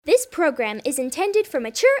program is intended for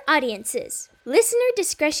mature audiences. Listener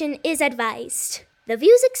discretion is advised. The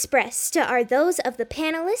views expressed are those of the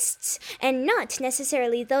panelists and not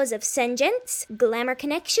necessarily those of Sengents, Glamour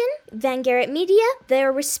Connection, Van Garrett Media,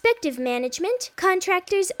 their respective management,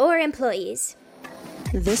 contractors, or employees.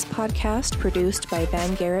 This podcast produced by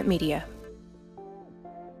Van Garrett Media.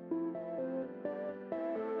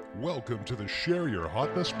 Welcome to the Share Your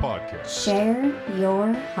Hotness podcast. Share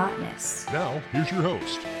your hotness. Now, here's your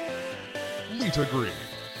host, Lita Green.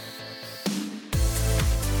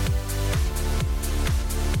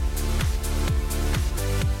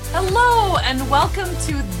 Hello, and welcome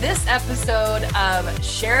to this episode of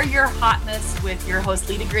Share Your Hotness with your host,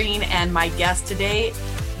 Lita Green, and my guest today,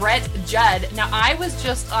 Brett Judd. Now, I was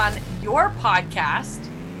just on your podcast,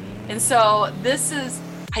 and so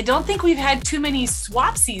I don't think we've had too many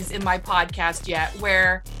swapsies in my podcast yet,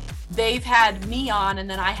 where they've had me on and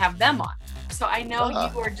then I have them on. So I know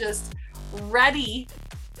you are just ready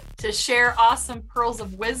to share awesome pearls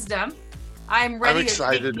of wisdom. I'm ready to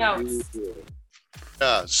take notes.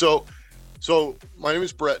 Yeah, so my name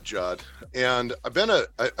is Brett Judd, and I've been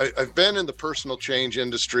in the personal change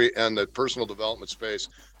industry and the personal development space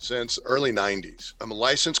since early 90s. I'm a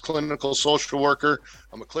licensed clinical social worker.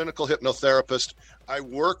 I'm a clinical hypnotherapist. I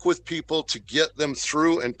work with people to get them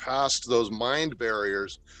through and past those mind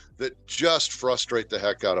barriers that just frustrate the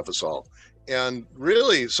heck out of us all. And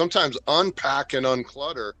really, sometimes unpack and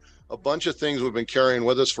unclutter a bunch of things we've been carrying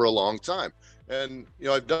with us for a long time. And,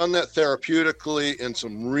 I've done that therapeutically in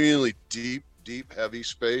some really deep, heavy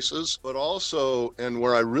spaces, but also, and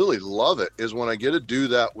where I really love it is when I get to do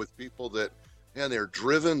that with people that, man, they're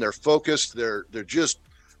driven, they're focused,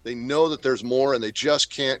 they know that there's more and they just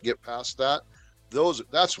can't get past that.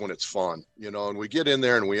 That's when it's fun, and we get in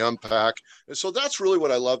there and we unpack. And so that's really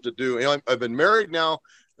what I love to do. I've been married now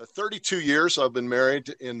 32 years. I've been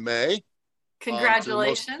married in May.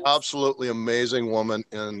 Congratulations. To the most absolutely amazing woman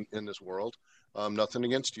in this world. Nothing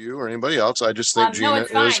against you or anybody else. I just think Gina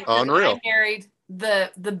is unreal. I married the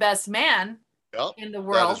best man in the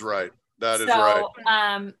world. That is right. That is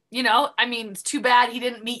right. It's too bad he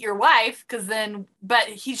didn't meet your wife,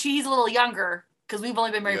 but she's a little younger because we've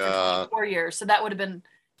only been married for 24 years. So that would have been,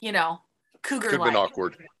 cougar-like. Could have been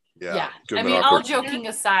awkward. Yeah. All joking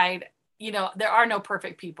aside, there are no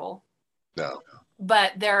perfect people. No.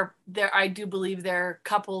 But I do believe there are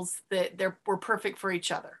couples that were perfect for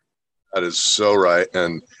each other. That is so right.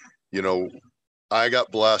 And, I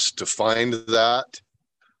got blessed to find that.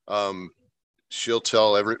 She'll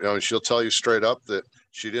tell you straight up that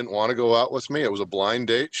she didn't want to go out with me. It was a blind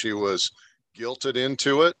date. She was guilted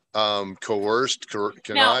into it, coerced,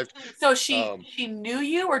 connived. So she knew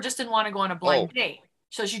you or just didn't want to go on a blind date?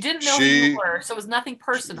 So she didn't know who you were. So it was nothing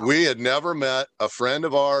personal. We had never met. A friend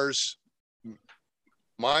of ours,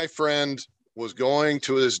 my friend, was going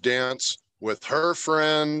to this dance with her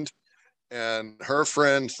friend. And her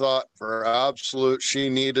friend thought for absolute she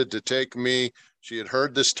needed to take me. She had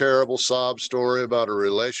heard this terrible sob story about a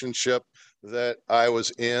relationship that I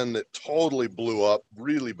was in that totally blew up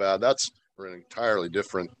really bad. That's for an entirely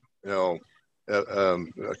different,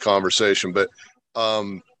 conversation. But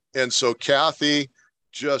and so Kathy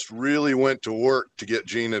just really went to work to get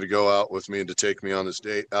Gina to go out with me and to take me on this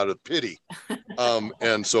date out of pity.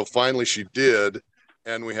 And so finally she did.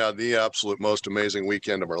 And we had the absolute most amazing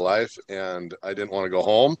weekend of our life. And I didn't want to go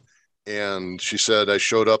home. And she said I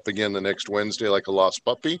showed up again the next Wednesday like a lost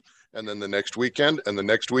puppy. And then the next weekend and the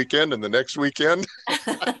next weekend and the next weekend.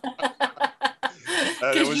 And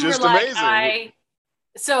it was just amazing.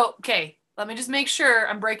 Okay, let me just make sure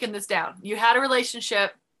I'm breaking this down. You had a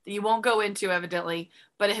relationship that you won't go into, evidently,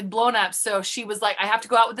 but it had blown up. So she was like, I have to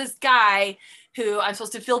go out with this guy who I'm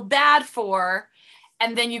supposed to feel bad for.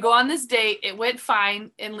 And then you go on this date, it went fine,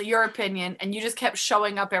 in your opinion, and you just kept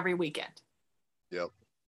showing up every weekend. Yep.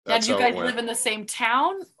 Now, did you guys live in the same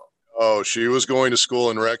town? Oh, she was going to school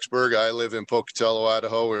in Rexburg. I live in Pocatello,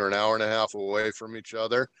 Idaho. We were an hour and a half away from each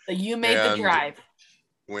other. So you made the drive.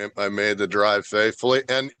 I made the drive faithfully.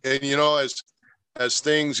 And as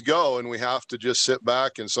things go, and we have to just sit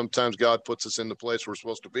back, and sometimes God puts us in the place we're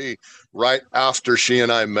supposed to be. Right after she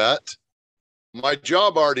and I met, my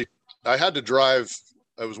job I had to drive.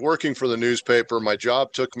 I was working for the newspaper. My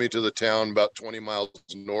job took me to the town about 20 miles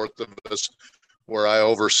north of us where I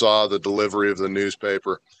oversaw the delivery of the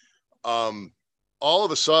newspaper. All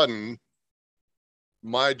of a sudden,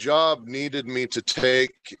 my job needed me to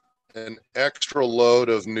take an extra load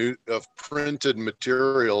of printed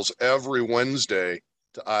materials every Wednesday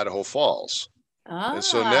to Idaho Falls. And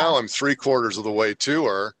so now I'm 3/4 of the way to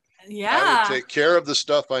her. I would Yeah. take care of the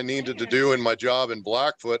stuff I needed to do in my job in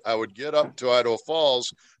Blackfoot. I would get up to Idaho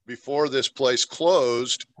Falls before this place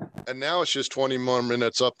closed. And now it's just 20 more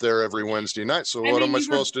minutes up there every Wednesday night. So what am I you were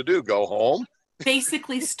supposed to do? Go home?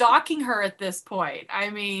 basically stalking her at this point. I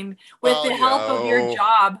mean, with Well, the help of your yeah,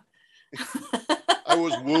 job. I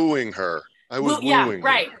was wooing her. Yeah, her.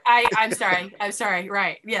 right. I'm sorry. I'm sorry.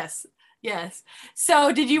 Right. Yes. Yes.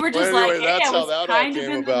 So did you were just Well, like, anyway, hey, that's I how was that all kind of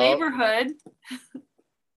came in the about. neighborhood.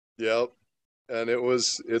 Yep. And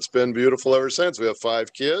it's been beautiful ever since. We have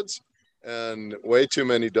 5 kids and way too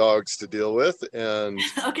many dogs to deal with. And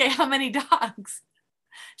Okay, how many dogs?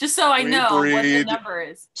 Just so I we know what the breed, number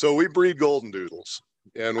is. so we breed golden doodles,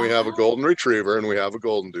 and we have a golden retriever, and we have a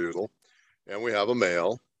golden doodle, and we have a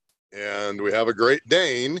male, and we have a Great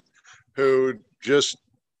Dane who just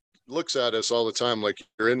looks at us all the time like,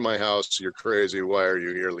 you're in my house, you're crazy, why are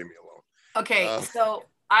you here, leave me alone. Okay, so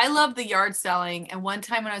I love the yard selling, and one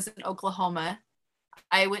time when I was in Oklahoma,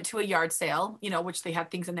 I went to a yard sale, which they have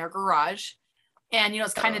things in their garage, and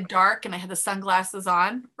it's kind of dark, and I had the sunglasses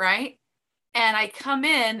on, right? And I come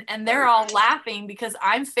in, and they're all laughing because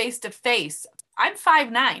I'm face to face. I'm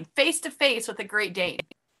 5'9", face to face with a Great Dane.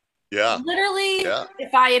 Yeah. Literally, Yeah.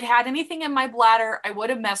 if I had had anything in my bladder, I would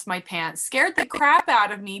have messed my pants. Scared the crap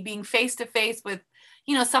out of me being face to face with,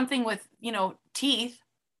 something with, teeth.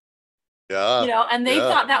 Yeah. And they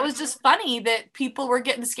thought that was just funny that people were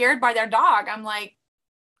getting scared by their dog. I'm like,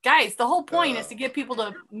 guys, the whole point is to get people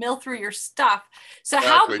to mill through your stuff. So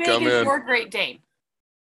how big is your Great Dane?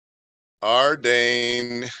 Our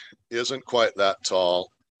Dane isn't quite that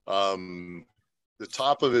tall. The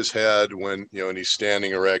top of his head, when and he's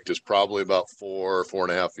standing erect, is probably about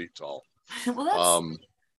 4.5 feet tall. Well,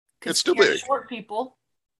 that's it's still big. Short people.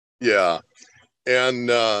 Yeah,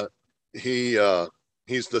 and he's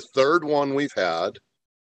the 3rd one we've had.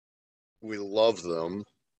 We love them,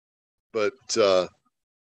 but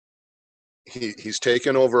he's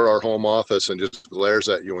taken over our home office and just glares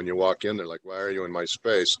at you when you walk in there, like, why are you in my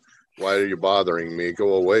space? Why are you bothering me?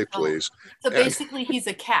 Go away, please. So basically, he's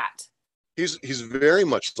a cat. He's very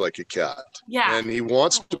much like a cat. Yeah. And he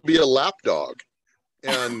wants to be a lap dog.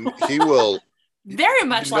 And he will very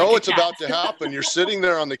much like it's about to happen. You're sitting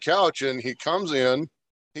there on the couch and he comes in,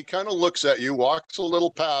 he kind of looks at you, walks a little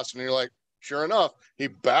past, and you're like, sure enough, he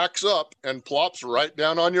backs up and plops right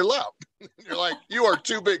down on your lap. You're like, you are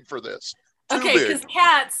too big for this. Okay, because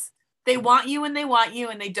cats, they want you when they want you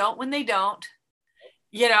and they don't when they don't.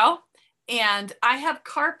 And I have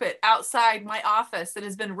carpet outside my office that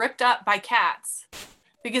has been ripped up by cats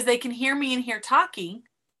because they can hear me in here talking.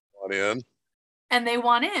 Want in. And they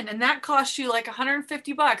want in. And that costs you like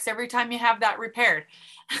 $150 every time you have that repaired.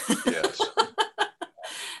 Yes.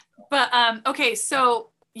 But, okay,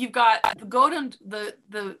 so you've got the golden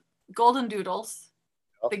doodles.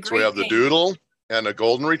 So we have the doodle and a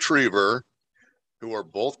golden retriever who are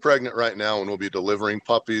both pregnant right now and will be delivering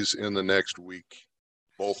puppies in the next week.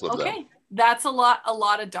 Both of them. Okay, that's a lot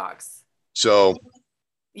of dogs. So,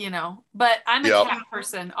 but I'm a cat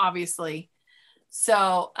person, obviously.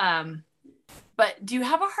 So, but do you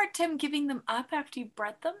have a hard time giving them up after you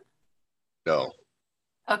bred them? No.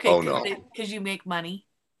 Okay. Oh, no. Because you make money.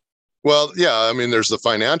 Well, yeah. I mean, there's the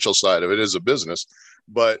financial side of it. It is a business,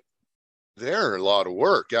 but they're a lot of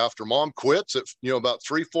work. After mom quits, about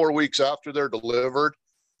 3-4 weeks after they're delivered,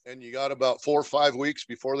 and you got about 4 or 5 weeks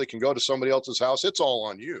before they can go to somebody else's house, it's all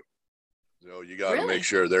on you. So you got to make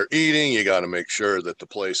sure they're eating. You got to make sure that the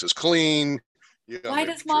place is clean. You got to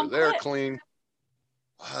make sure they're clean.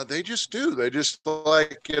 They just do. They just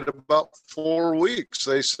like at about 4 weeks,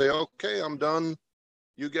 they say, okay, I'm done.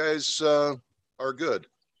 You guys are good.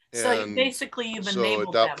 So basically you've enabled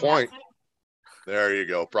them. So at that point, there you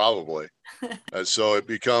go, probably. So it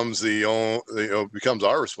becomes becomes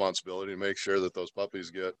our responsibility to make sure that those puppies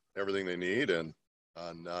get everything they need, and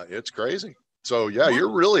it's crazy. So yeah,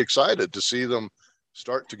 you're really excited to see them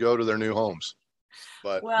start to go to their new homes.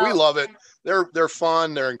 But we love it. They're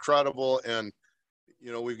fun. They're incredible, and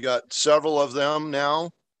we've got several of them now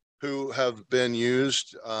who have been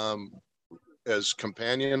used as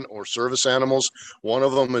companion or service animals. One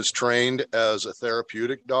of them is trained as a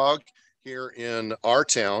therapeutic dog here in our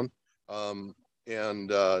town, and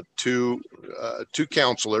two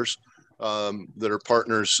counselors that are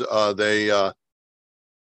partners.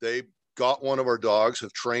 They got one of our dogs,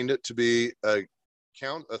 have trained it to be a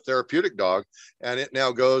therapeutic dog, and it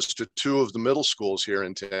now goes to 2 of the middle schools here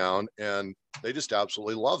in town, and they just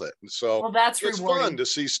absolutely love it. And so that's it's rewarding. fun to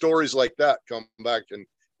see stories like that come back and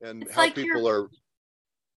how like people are.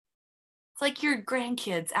 It's like your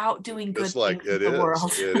grandkids out doing good things in the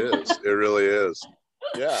world. It is. It really is.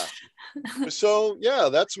 Yeah. So yeah,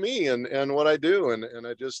 that's me and what I do. And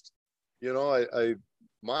I just, I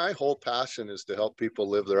my whole passion is to help people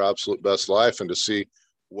live their absolute best life and to see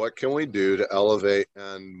what can we do to elevate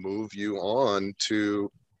and move you on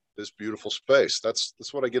to this beautiful space. That's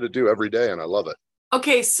what I get to do every day, and I love it.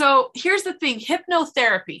 Okay, so here's the thing,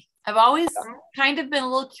 hypnotherapy. I've always kind of been a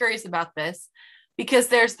little curious about this because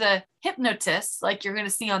there's the hypnotists, like you're going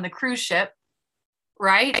to see on the cruise ship,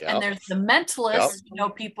 right? Yep. And there's the mentalists,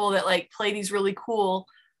 people that like play these really cool,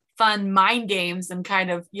 fun mind games and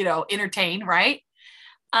kind of, entertain, right?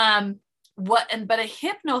 But a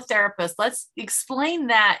hypnotherapist, let's explain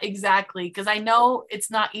that exactly, because I know it's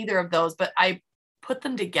not either of those, but I put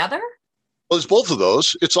them together. Well, it's both of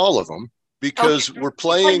those. It's all of them, because we're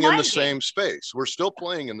playing in the same space. We're still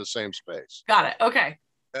playing in the same space. Got it. Okay.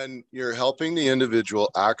 And you're helping the individual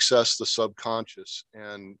access the subconscious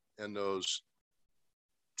and those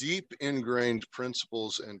deep ingrained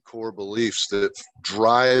principles and core beliefs that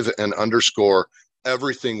drive and underscore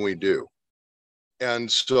everything we do. And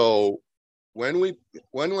so when we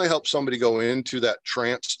help somebody go into that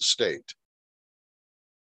trance state,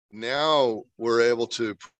 now we're able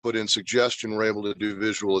to put in suggestion, we're able to do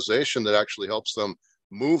visualization that actually helps them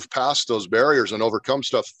move past those barriers and overcome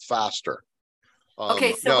stuff faster.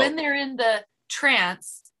 Okay, so when they're in the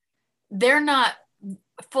trance, they're not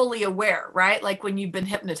fully aware, right? Like when you've been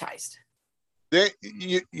hypnotized.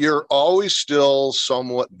 You're always still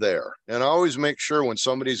somewhat there. And I always make sure when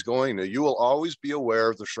somebody's going there, you will always be aware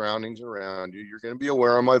of the surroundings around you. You're going to be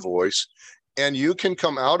aware of my voice. And you can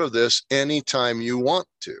come out of this anytime you want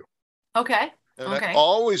to. Okay. And I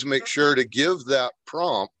always make sure to give that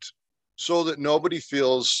prompt so that nobody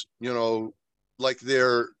feels, like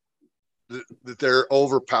that they're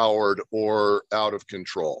overpowered or out of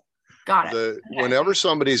control. Got it. Whenever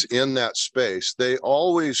somebody's in that space, they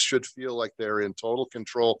always should feel like they're in total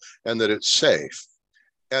control and that it's safe.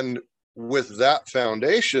 And with that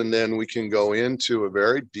foundation, then we can go into a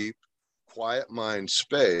very deep, quiet mind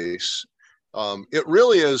space. It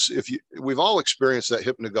really is, we've all experienced that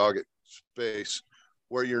hypnagogic space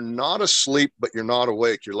where you're not asleep, but you're not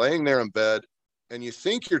awake. You're laying there in bed and you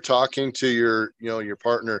think you're talking to your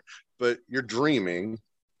partner, but you're dreaming,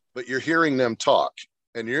 but you're hearing them talk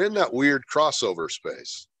and you're in that weird crossover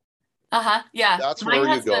space. Yeah. That's where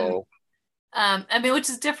you go. Which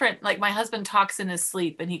is different. Like my husband talks in his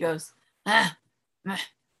sleep and he goes,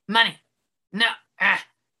 money. No.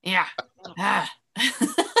 Yeah.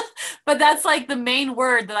 But that's like the main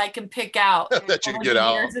word that I can pick out that you can get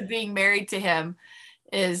out. Years of being married to him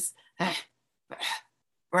is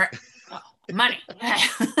money.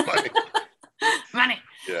 Money.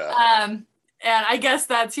 Yeah. And I guess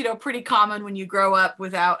that's, pretty common when you grow up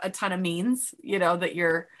without a ton of means, that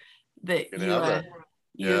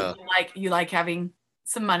you like having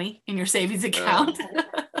some money in your savings account.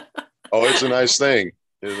 Oh, it's a nice thing.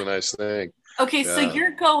 It is a nice thing. Okay. Yeah. So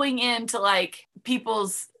you're going into like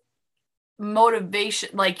people's motivation,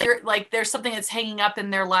 like you're like there's something that's hanging up in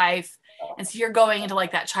their life, and so you're going into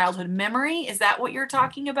like that childhood memory. Is that what you're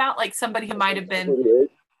talking about? Like somebody who might have been.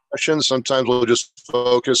 Sometimes we'll just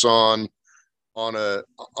focus on a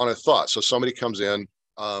thought. So somebody comes in.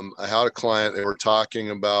 I had a client. They were talking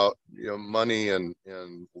about money and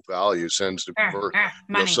value tends to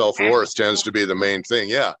self-worth tends to be the main thing.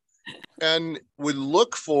 Yeah. And we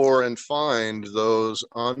look for and find those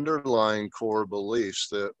underlying core beliefs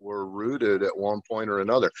that were rooted at one point or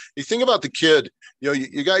another. You think about the kid,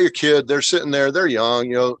 you got your kid, they're sitting there, they're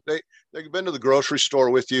young, they've been to the grocery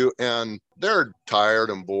store with you and they're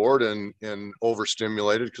tired and bored and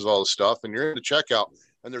overstimulated because all the stuff. And you're in the checkout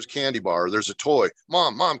and there's a candy bar, there's a toy.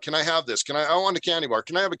 Mom, can I have this? I want a candy bar.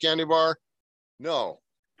 Can I have a candy bar? No.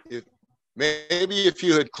 Maybe if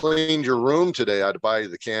you had cleaned your room today, I'd buy you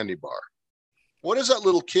the candy bar. What does that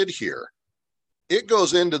little kid hear? It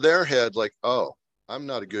goes into their head like, oh, I'm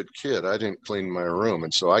not a good kid. I didn't clean my room,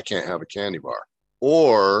 and so I can't have a candy bar.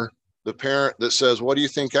 Or the parent that says, what do you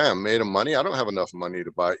think I am, made of money? I don't have enough money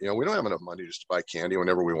to buy, we don't have enough money just to buy candy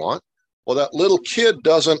whenever we want. Well, that little kid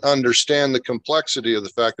doesn't understand the complexity of the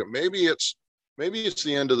fact that maybe it's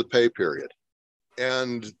the end of the pay period.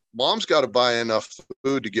 And mom's got to buy enough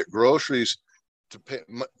food to get groceries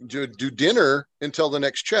to do dinner until the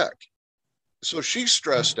next check. So she's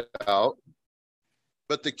stressed out,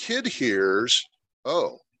 but the kid hears,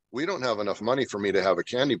 oh, we don't have enough money for me to have a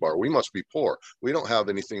candy bar. We must be poor. We don't have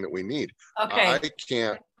anything that we need. Okay. I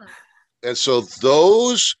can't. And so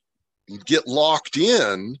those get locked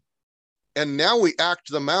in, and now we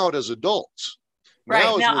act them out as adults. Right.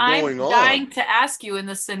 Now I'm dying to ask you in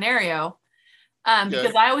this scenario,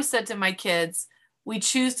 because I always said to my kids, we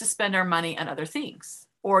choose to spend our money on other things,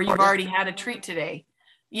 or you've already had a treat today,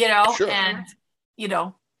 you know, Sure. and, you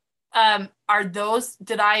know, are those,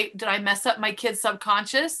 did I mess up my kid's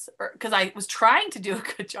subconscious, or because I was trying to do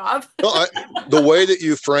a good job? No, the way that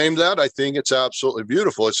you framed that, I think it's absolutely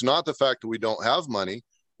beautiful. It's not the fact that we don't have money.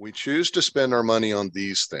 We choose to spend our money on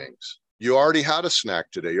these things. You already had a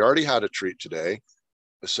snack today. You already had a treat today.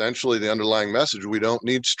 Essentially, the underlying message, we don't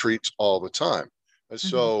need treats all the time. And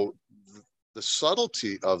so the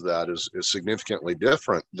subtlety of that is significantly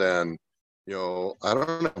different than, you know, I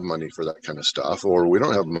don't have money for that kind of stuff, or we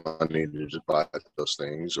don't have money to just buy those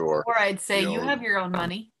things, or I'd say you know, have your own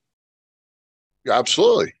money.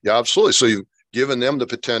 absolutely. Yeah, absolutely. So you've given them the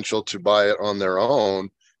potential to buy it on their own,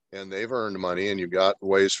 and they've earned money, and you've got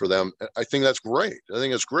ways for them. I think that's great. I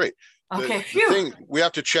think it's great. Okay. The thing, we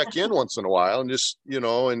have to check in once in a while and just, you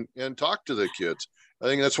know, and talk to the kids. I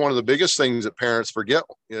think that's one of the biggest things that parents forget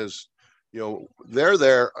is, you know, they're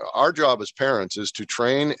there. Our job as parents is to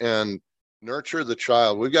train and nurture the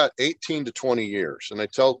child. We've got 18 to 20 years. And I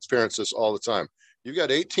tell parents this all the time. You've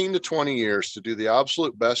got 18 to 20 years to do the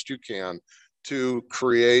absolute best you can to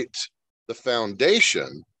create the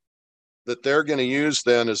foundation that they're going to use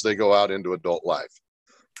then as they go out into adult life.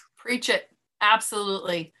 Preach it.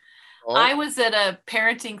 Absolutely. Oh, I was at a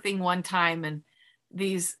parenting thing one time, and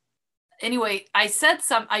anyway, I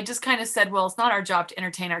just kind of said, well, it's not our job to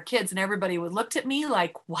entertain our kids. And everybody would looked at me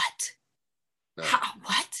like, what? no.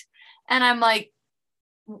 What? And I'm like,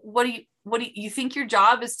 what do you think your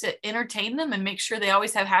job is to entertain them and make sure they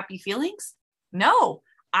always have happy feelings? No,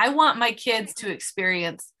 I want my kids to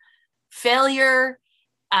experience failure.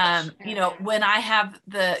 You know, when I have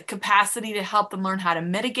the capacity to help them learn how to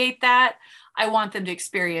mitigate that, I want them to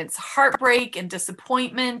experience heartbreak and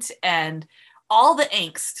disappointment and all the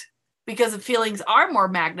angst, because the feelings are more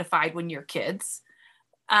magnified when you're kids,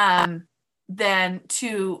 than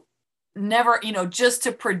to never, you know, just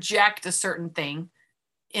to project a certain thing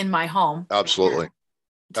in my home. Absolutely.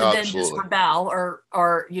 To then just rebel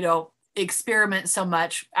or, you know, experiment so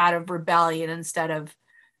much out of rebellion instead of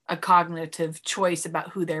a cognitive choice about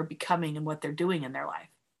who they're becoming and what they're doing in their life.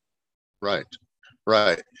 Right.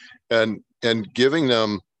 Right. And giving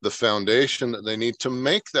them the foundation that they need to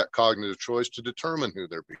make that cognitive choice to determine who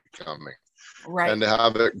they're becoming. Right. And to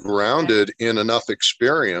have it grounded in enough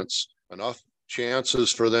experience, enough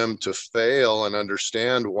chances for them to fail and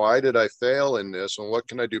understand, why did I fail in this and what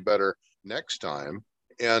can I do better next time?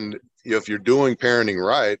 And if you're doing parenting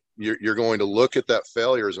right, you're going to look at that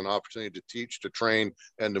failure as an opportunity to teach, to train,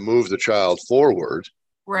 and to move the child forward,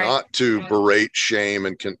 Right. not to berate, shame,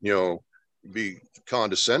 and you know, be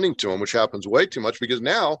condescending to them, which happens way too much. Because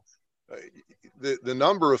now the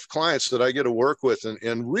number of clients that I get to work with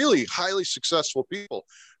and really highly successful people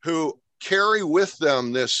who carry with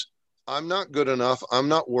them this, I'm not good enough, I'm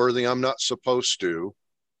not worthy, I'm not supposed to.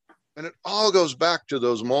 And it all goes back to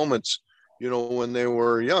those moments, you know, when they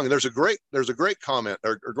were young. There's a great comment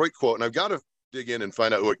or great quote, and I've got to dig in and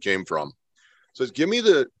find out who it came from. It says, give me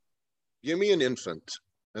an infant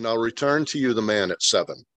and I'll return to you the man at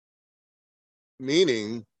 7.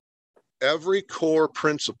 Meaning every core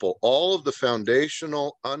principle, all of the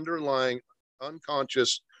foundational underlying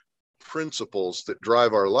unconscious principles that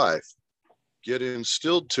drive our life get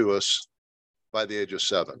instilled to us by the age of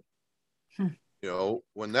 7. You know,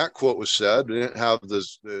 when that quote was said, we didn't have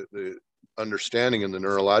the understanding and the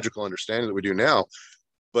neurological understanding that we do now,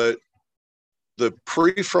 but the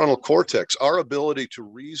prefrontal cortex, our ability to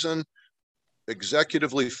reason,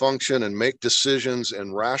 executively function, and make decisions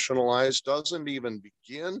and rationalize doesn't even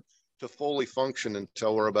begin to fully function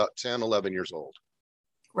until we're about 10, 11 years old.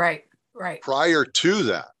 Right. Prior to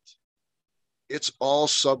that, it's all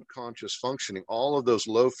subconscious functioning, all of those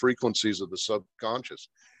low frequencies of the subconscious.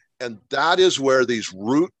 And that is where these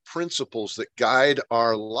root principles that guide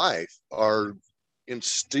our life are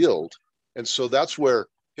instilled. And so that's where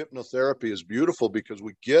hypnotherapy is beautiful, because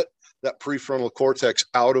we get that prefrontal cortex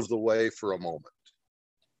out of the way for a moment.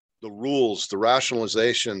 The rules, the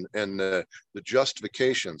rationalization, and the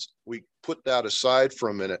justifications, we put that aside for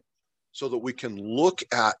a minute so that we can look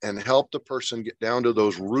at and help the person get down to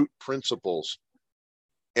those root principles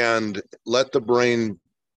and let the brain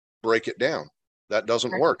break it down. That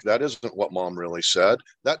doesn't work. That isn't what mom really said.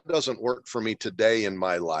 That doesn't work for me today in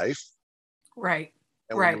my life. Right.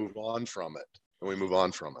 And we move on from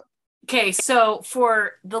it. Okay. So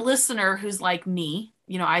for the listener who's like me,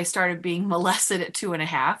 you know, I started being molested at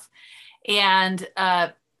 2.5, and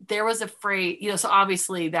there was a phrase, you know, so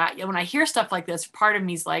obviously that when I hear stuff like this, part of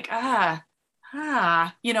me is like,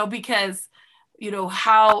 you know, because, you know,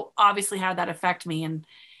 how did that affect me? And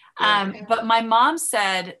But my mom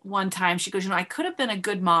said one time, she goes, I could have been a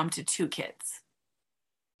good mom to 2 kids.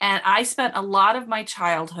 And I spent a lot of my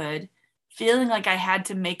childhood feeling like I had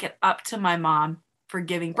to make it up to my mom for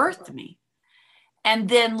giving birth to me. And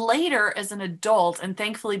then later as an adult, and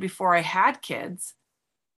thankfully before I had kids,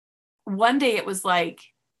 one day it was like,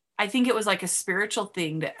 I think it was like a spiritual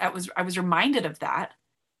thing that I was reminded of that.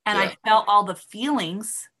 And I felt all the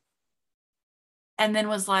feelings and then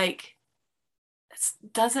was like,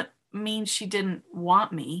 it doesn't mean she didn't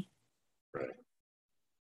want me. Right.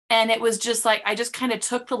 And it was just like, I just kind of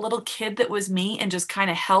took the little kid that was me and just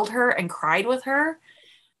kind of held her and cried with her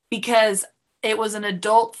because it was an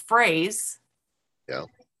adult phrase. Yeah.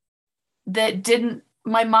 That didn't,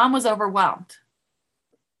 my mom was overwhelmed.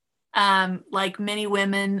 Like many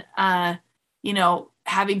women,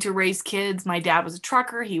 having to raise kids. My dad was a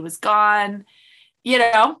trucker. He was gone,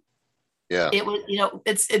 Yeah. It was,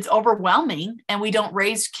 it's overwhelming, and we don't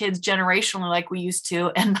raise kids generationally like we used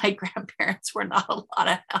to. And my grandparents were not a lot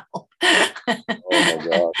of help. Oh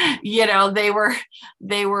my God.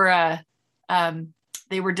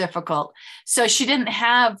 They were difficult. So she didn't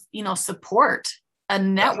have, support, a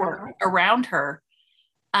network around her.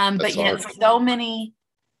 But yet so many,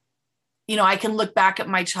 I can look back at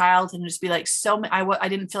my child and just be like, I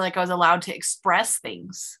didn't feel like I was allowed to express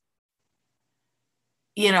things,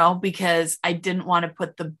 because I didn't want to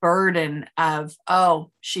put the burden of,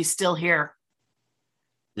 oh, she's still here.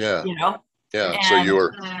 Yeah. Yeah. And, so you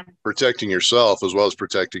were protecting yourself as well as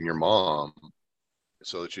protecting your mom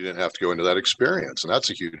so that you didn't have to go into that experience. And that's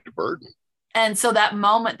a huge burden. And so that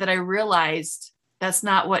moment that I realized that's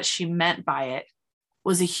not what she meant by it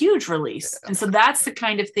was a huge release. Yeah. And so that's the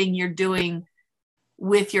kind of thing you're doing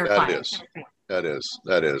with your clients. That is.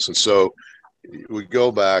 And so we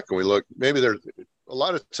go back and we look, maybe there's a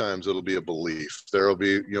lot of times it'll be a belief. There'll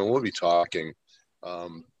be, we'll be talking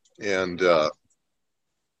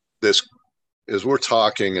this, as we're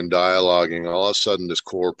talking and dialoguing, all of a sudden this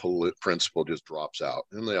core principle just drops out,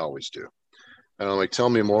 and they always do. And I'm like, tell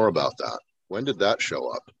me more about that. When did that show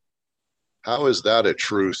up? How is that a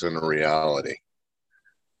truth and a reality?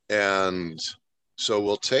 And so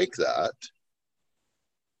we'll take that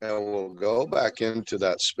and we'll go back into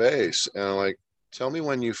that space and I'm like, tell me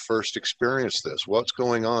when you first experienced this. What's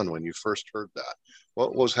going on when you first heard that?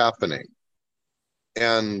 What was happening?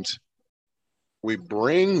 And we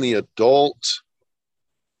bring the adult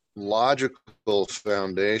logical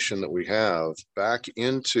foundation that we have back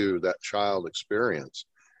into that child experience.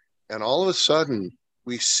 And all of a sudden,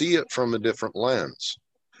 we see it from a different lens.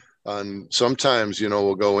 And sometimes,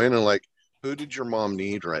 we'll go in and like, who did your mom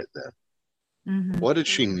need right then? Mm-hmm. What did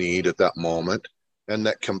she need at that moment? And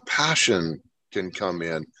that compassion can come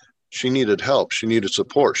in. She needed help. She needed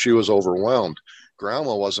support. She was overwhelmed.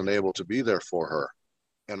 Grandma wasn't able to be there for her.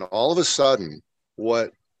 And all of a sudden,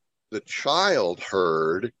 what the child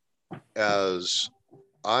heard as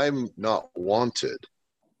I'm not wanted,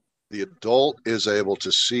 the adult is able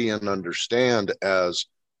to see and understand as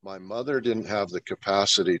my mother didn't have the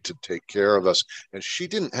capacity to take care of us, and she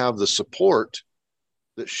didn't have the support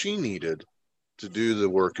that she needed to do the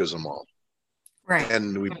work as a mom. Right.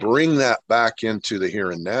 And we bring that back into the here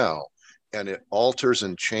and now, and it alters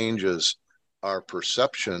and changes our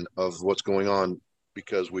perception of what's going on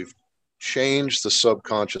because we've changed the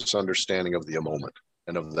subconscious understanding of the moment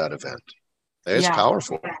and of that event. It's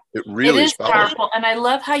powerful. It really is powerful. And I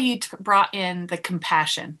love how you brought in the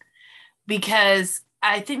compassion, because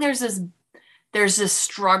I think there's this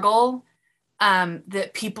struggle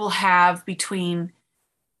that people have between,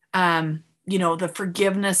 the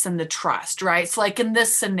forgiveness and the trust, right? So like in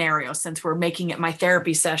this scenario, since we're making it my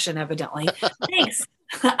therapy session, evidently, thanks.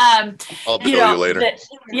 I'll bill you later.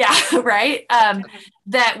 Right.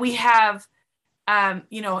 That we have,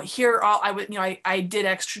 here I did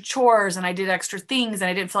extra chores and I did extra things and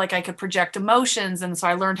I didn't feel like I could project emotions. And so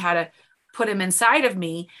I learned how to put them inside of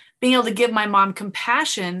me. Being able to give my mom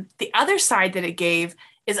compassion, the other side that it gave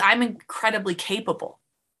is I'm incredibly capable.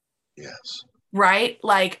 Yes. Right?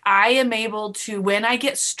 Like I am able to, when I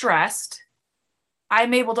get stressed,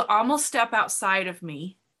 I'm able to almost step outside of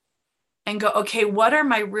me and go, okay, what are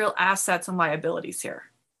my real assets and liabilities here?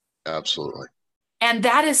 Absolutely. And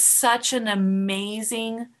that is such an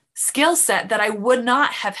amazing skill set that I would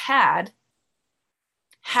not have had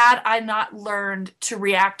I not learned to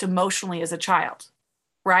react emotionally as a child.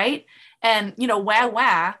 Right? And,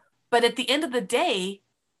 wah. But at the end of the day,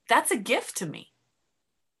 that's a gift to me.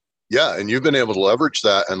 Yeah. And you've been able to leverage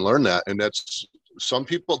that and learn that. And that's, some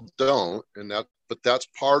people don't, but that's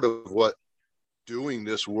part of what doing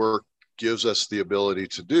this work gives us the ability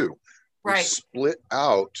to do. Right. We split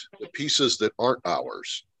out the pieces that aren't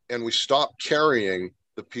ours and we stopped carrying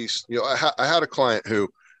the piece. You know, I had a client who,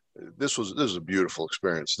 this was a beautiful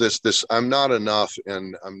experience. I'm not enough,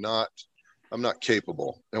 and I'm not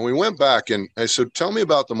capable. And we went back, and I said, tell me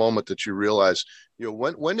about the moment that you realized, you know,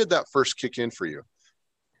 when did that first kick in for you?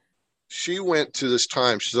 She went to this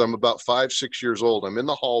time. She said, I'm about 5, 6 years old. I'm in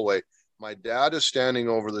the hallway. My dad is standing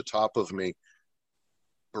over the top of me,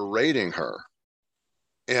 berating her.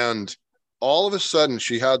 And all of a sudden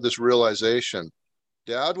she had this realization: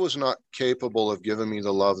 Dad was not capable of giving me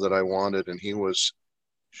the love that I wanted. And he was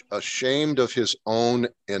ashamed of his own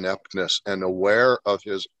ineptness and aware of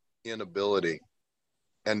his inability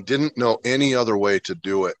and didn't know any other way to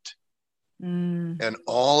do it. And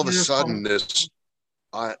all of a sudden, this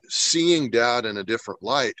seeing Dad in a different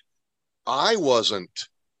light, I wasn't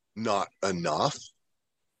not enough.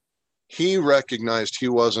 He recognized he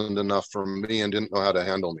wasn't enough for me and didn't know how to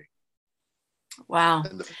handle me. Wow.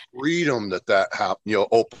 And the freedom that happened, you know,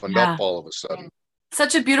 opened up all of a sudden.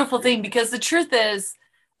 Such a beautiful thing, because the truth is,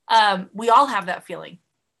 we all have that feeling,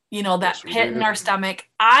 you know, that pit in our stomach.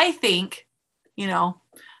 I think, you know,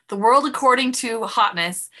 the world according to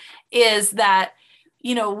hotness is that,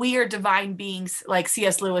 you know, we are divine beings, like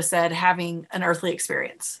C.S. Lewis said, having an earthly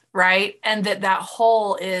experience, right? And that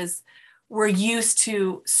whole is, we're used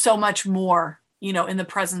to so much more, you know, in the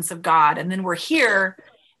presence of God. And then we're here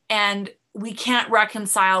and we can't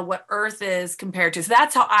reconcile what earth is compared to. So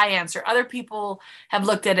that's how I answer. Other people have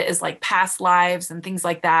looked at it as like past lives and things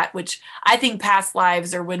like that, which I think past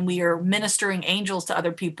lives are when we are ministering angels to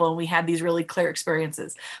other people and we had these really clear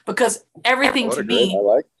experiences. Because everything to me,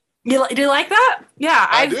 do you like that? Yeah,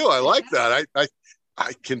 I do. I like that.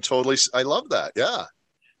 I can totally. I love that. Yeah.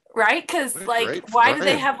 Right. Because like, why do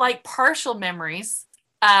they have like partial memories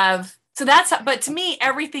of? So that's, but to me,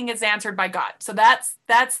 everything is answered by God. So that's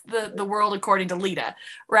the world according to Lita,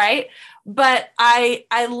 right? But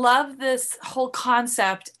I love this whole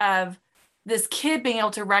concept of this kid being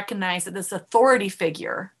able to recognize that this authority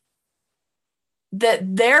figure,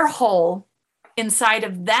 that their whole inside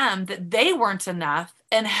of them, that they weren't enough,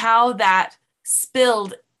 and how that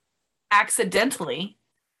spilled accidentally,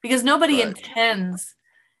 because nobody intends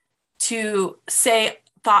to say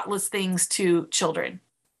thoughtless things to children.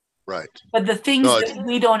 Right. But the things that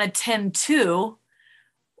we don't attend to.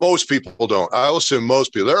 Most people don't. I will say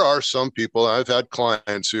most people. There are some people. I've had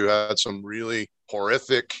clients who had some really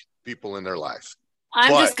horrific people in their life.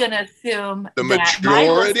 I'm just going to assume the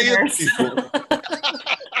majority of people.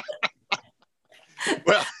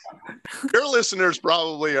 Well, your listeners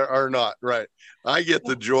probably are not, right? I get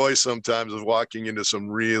the joy sometimes of walking into some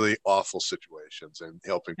really awful situations and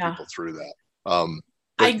helping people through that.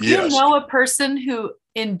 I do know a person who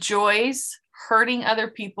enjoys hurting other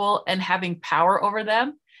people and having power over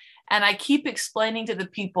them. And I keep explaining to the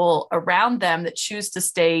people around them that choose to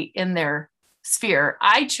stay in their sphere.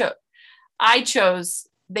 I chose,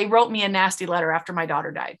 they wrote me a nasty letter after my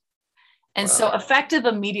daughter died. And so effective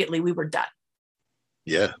immediately, we were done.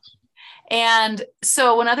 Yeah. And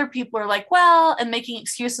so when other people are like, well, and making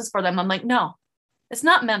excuses for them, I'm like, no, it's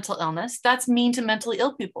not mental illness. That's mean to mentally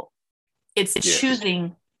ill people. It's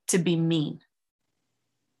choosing to be mean.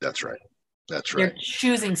 That's right. That's right. You're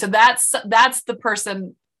choosing. So that's the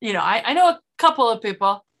person, you know, I know a couple of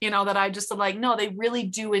people, you know, that I just am like, no, they really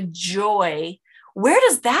do enjoy. Where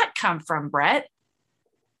does that come from, Brett?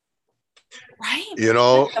 Right? You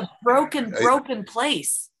know, like a broken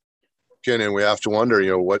place. And we have to wonder,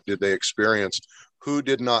 you know, what did they experience? Who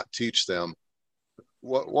did not teach them?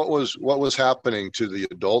 What was happening to the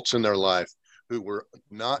adults in their life who were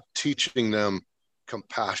not teaching them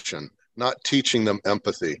compassion, not teaching them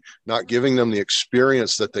empathy, not giving them the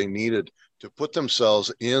experience that they needed to put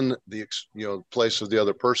themselves in the, you know, place of the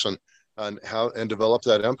other person and develop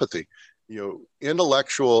that empathy. You know,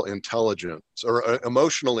 intellectual intelligence or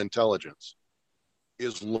emotional intelligence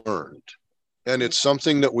is learned. And it's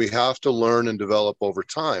something that we have to learn and develop over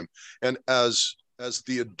time. And as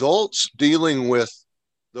the adults dealing with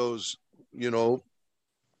those, you know,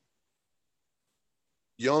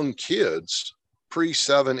 young kids,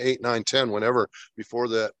 pre-7, 8, 9, 10, whenever, before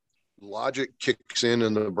that logic kicks in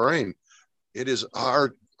the brain, it is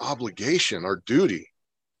our obligation, our duty,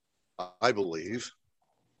 I believe,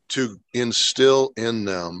 to instill in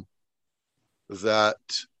them that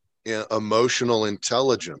emotional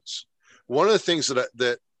intelligence. One of the things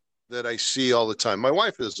that I see all the time, my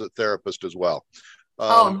wife is a therapist as well.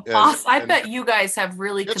 I bet you guys have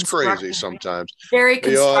really it's crazy sometimes. Very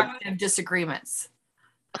constructive disagreements.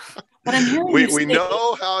 But I'm hearing we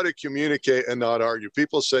know how to communicate and not argue.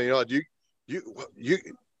 People say, you know,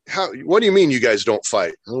 what do you mean you guys don't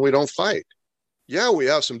fight? Well, we don't fight. Yeah, we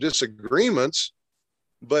have some disagreements,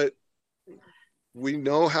 but we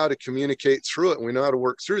know how to communicate through it, and we know how to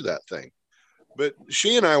work through that thing. But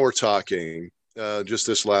she and I were talking just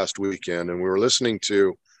this last weekend, and we were listening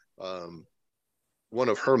to one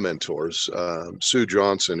of her mentors, Sue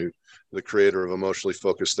Johnson, who the creator of Emotionally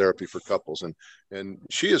Focused Therapy for Couples, and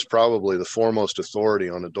she is probably the foremost authority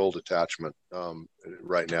on adult attachment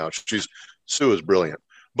right now. Sue is brilliant,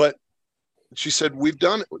 but she said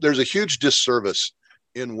there's a huge disservice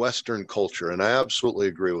in Western culture, and I absolutely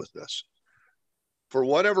agree with this. For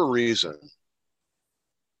whatever reason,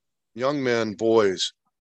 young men, boys,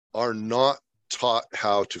 are not taught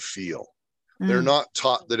how to feel. They're not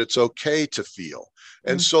taught that it's okay to feel.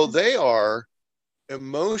 And so they are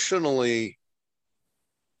emotionally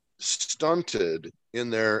stunted in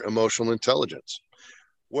their emotional intelligence.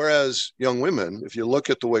 Whereas young women, if you look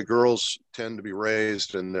at the way girls tend to be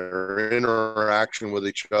raised and their interaction with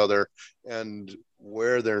each other and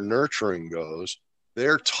where their nurturing goes,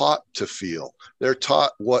 they're taught to feel. They're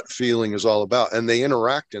taught what feeling is all about, and they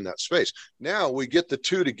interact in that space. Now we get the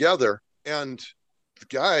two together, and the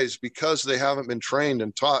guys, because they haven't been trained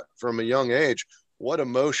and taught from a young age what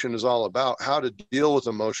emotion is all about, how to deal with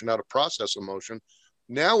emotion, how to process emotion,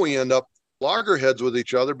 now we end up loggerheads with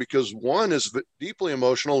each other because one is deeply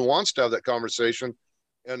emotional and wants to have that conversation,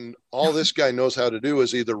 and all this guy knows how to do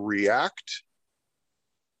is either react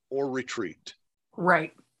or retreat.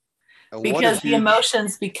 Right. And because the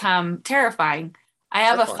emotions become terrifying. I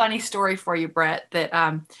have a funny story for you, Brett, that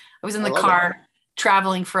I was in the car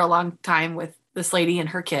traveling for a long time with this lady and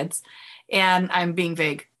her kids, and I'm being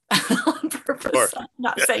vague on purpose. I'm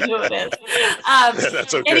not saying who it is.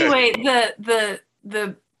 That's okay. Anyway,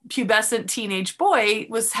 the pubescent teenage boy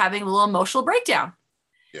was having a little emotional breakdown.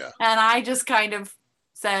 Yeah. And I just kind of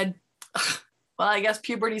said, well, I guess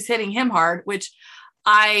puberty's hitting him hard, which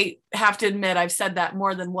I have to admit, I've said that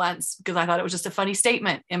more than once because I thought it was just a funny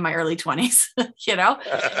statement in my early 20s, you know?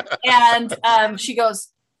 And she goes,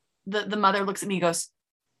 the mother looks at me and goes,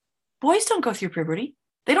 boys don't go through puberty.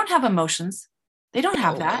 They don't have emotions. They don't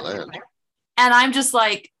have that. And I'm just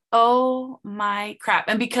like, oh my crap.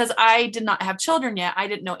 And because I did not have children yet, I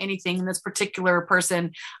didn't know anything. And this particular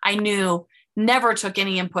person I knew never took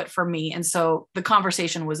any input from me. And so the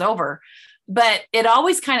conversation was over. But it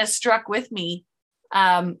always kind of struck with me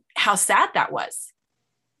how sad that was.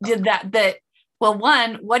 Well,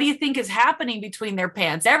 one, what do you think is happening between their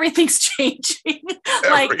pants? Everything's changing.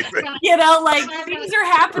 Like, you know, like things are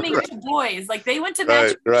happening to boys. Like they went to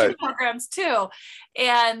maturation programs too.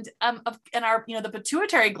 And our, you know, the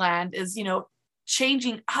pituitary gland is, you know,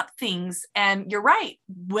 changing up things. And you're right.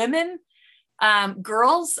 Women,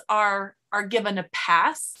 girls are given a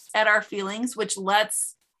pass at our feelings, which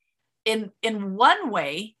lets in one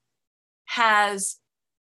way has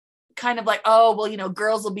kind of like, oh, well, you know,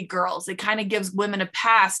 girls will be girls. It kind of gives women a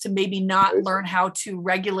pass to maybe not learn how to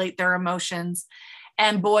regulate their emotions,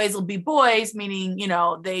 and boys will be boys, meaning, you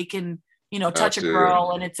know, they can, you know, touch a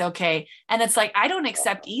girl and it's okay. And it's like, I don't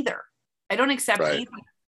accept either. I don't accept either,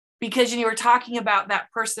 because you were talking about that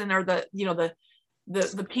person or the, you know,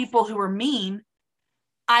 the people who were mean.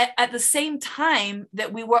 At the same time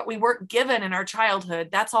that we weren't given in our childhood,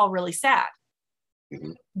 that's all really sad.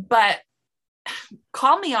 Mm-hmm. But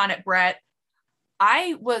call me on it, Brett.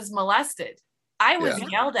 I was molested. I was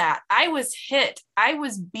yelled at. I was hit. I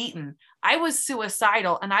was beaten. I was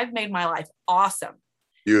suicidal, and I've made my life awesome.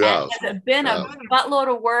 You have. Has it been a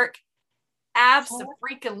buttload of work?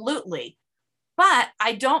 Absolutely. But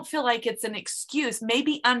I don't feel like it's an excuse.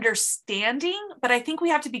 Maybe understanding, but I think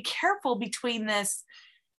we have to be careful between this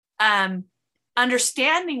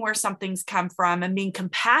understanding where something's come from and being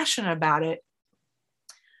compassionate about it,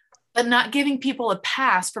 but not giving people a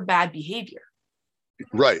pass for bad behavior.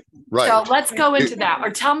 Right. So let's go into that,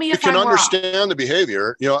 or tell me if you can I'm understand wrong. The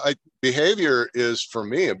behavior. You know, behavior is for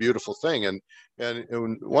me a beautiful thing. And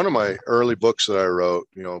in one of my early books that I wrote,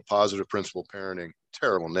 you know, Positive Principled Parenting,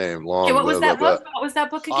 terrible name, long. Okay, what was that book? What was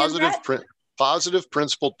that book again? Positive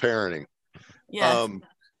Principled Parenting. Yes.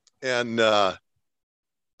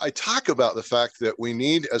 I talk about the fact that we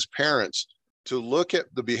need, as parents, to look at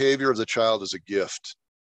the behavior of the child as a gift,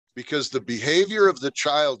 because the behavior of the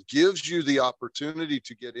child gives you the opportunity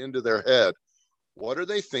to get into their head. What are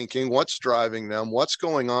they thinking? What's driving them? What's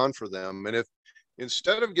going on for them? And if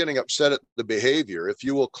instead of getting upset at the behavior, if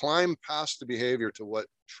you will climb past the behavior to what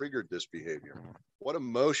triggered this behavior, what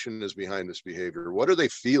emotion is behind this behavior? What are they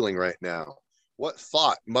feeling right now? What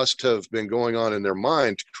thought must have been going on in their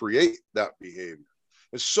mind to create that behavior?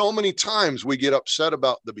 And so many times we get upset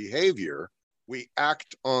about the behavior, we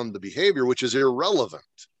act on the behavior, which is irrelevant.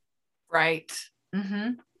 Right.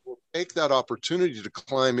 Mm-hmm. We'll take that opportunity to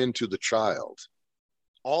climb into the child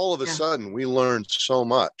all of a sudden we learned so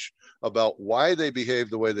much about why they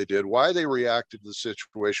behaved the way they did, why they reacted to the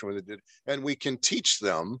situation when they did, and we can teach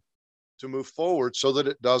them to move forward so that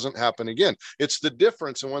it doesn't happen again. It's the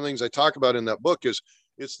difference, and one of the things I talk about in that book is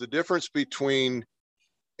it's the difference between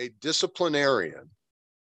a disciplinarian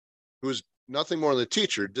who's nothing more than a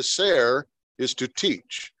teacher. Discere is to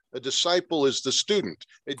teach. A disciple is the student.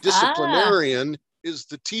 A disciplinarian is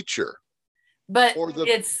the teacher. But or the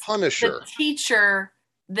it's punisher. The teacher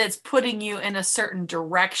that's putting you in a certain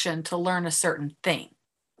direction to learn a certain thing.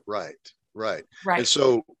 Right. And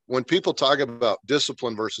so when people talk about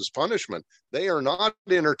discipline versus punishment, they are not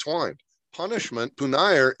intertwined. Punishment,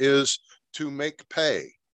 punair, is to make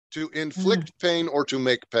pay, to inflict pain or to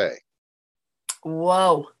make pay.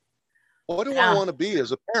 Whoa. What do I want to be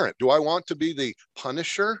as a parent? Do I want to be the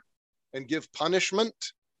punisher and give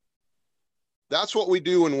punishment? That's what we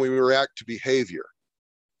do when we react to behavior.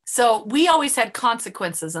 So we always had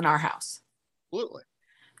consequences in our house. Absolutely.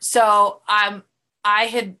 So I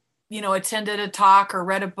had, attended a talk or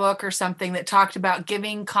read a book or something that talked about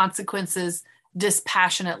giving consequences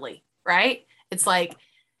dispassionately, right? It's like,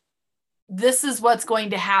 this is what's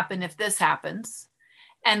going to happen if this happens.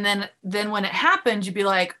 And then when it happens, you'd be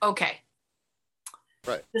like, okay,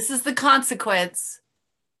 right, this is the consequence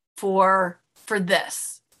for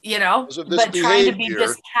this, but behavior, trying to be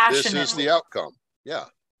dispassionate. This is the outcome. Yeah.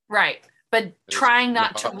 Right. But trying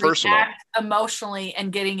not to react emotionally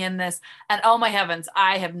and getting in this. And oh my heavens,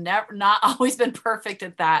 I have not always been perfect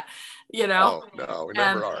at that, Oh, no, we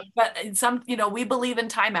never are. But we believe in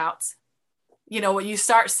timeouts. When you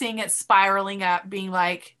start seeing it spiraling up, being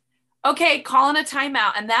like, okay, calling a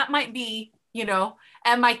timeout. And that might be,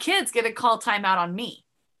 and my kids get a call timeout on me.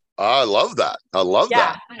 I love that.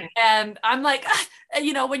 that. And I'm like,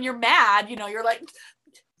 when you're mad, you're like,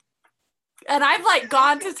 and I've like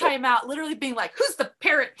gone to timeout, literally being like, who's the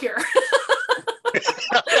parent here?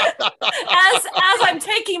 as I'm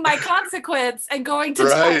taking my consequence and going to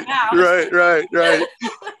timeout. Right.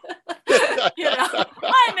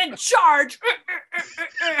 I'm in charge.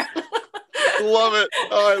 Love it.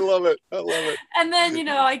 Oh, I love it. And then,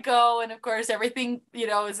 I go, and of course everything,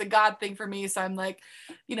 is a God thing for me. So I'm like,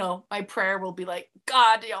 my prayer will be like,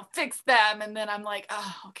 God, fix them. And then I'm like,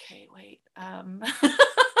 oh, okay, wait.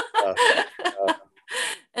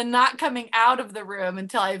 And not coming out of the room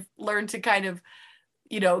until I've learned to kind of,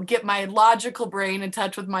 get my logical brain in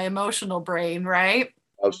touch with my emotional brain. Right.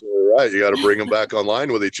 Absolutely right. You got to bring them back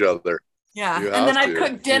online with each other. Yeah. And then I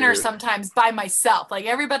cook dinner sometimes by myself. Like,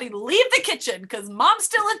 everybody leave the kitchen because mom's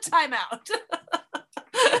still in timeout.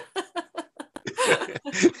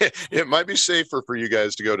 It might be safer for you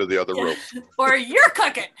guys to go to the other room. Or you're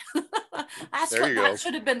cooking. That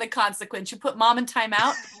should have been the consequence. You put mom in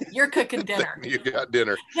timeout, you're cooking dinner. You got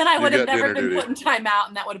dinner. Then I would have never been put in timeout,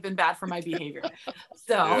 and that would have been bad for my behavior.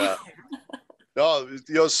 So. Yeah. No,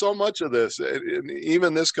 so much of this, and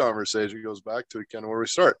even this conversation goes back to kind of where we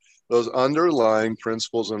start. Those underlying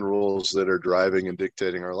principles and rules that are driving and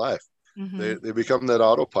dictating our life. Mm-hmm. They become that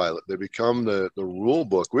autopilot. They become the rule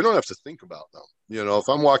book. We don't have to think about them. If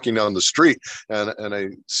I'm walking down the street and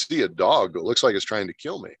I see a dog that looks like it's trying to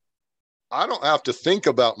kill me, I don't have to think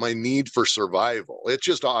about my need for survival. It's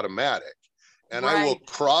just automatic. And I will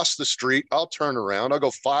cross the street. I'll turn around. I'll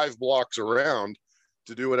go 5 blocks around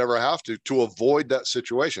to do whatever I have to avoid that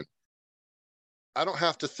situation. I don't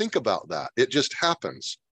have to think about that. It just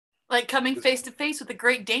happens. Like coming face to face with a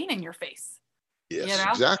Great Dane in your face. Yes,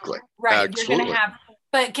 exactly. Right. Absolutely. You're going to have,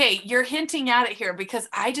 but okay, you're hinting at it here because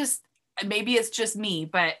maybe it's just me,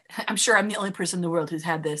 but I'm sure I'm the only person in the world who's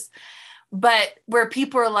had this, but where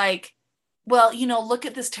people are like, well, look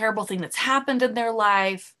at this terrible thing that's happened in their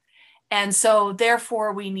life. And so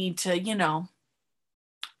therefore we need to,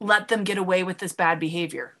 let them get away with this bad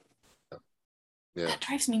behavior. Yeah. That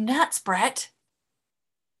drives me nuts, Brett.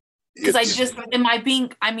 Because I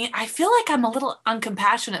feel like I'm a little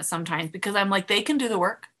uncompassionate sometimes because I'm like, they can do the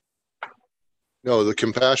work. No, the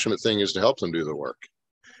compassionate thing is to help them do the work.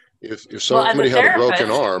 If somebody had a broken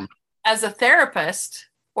arm. As a therapist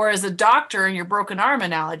or as a doctor in your broken arm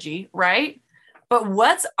analogy, right? But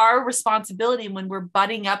what's our responsibility when we're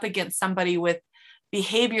butting up against somebody with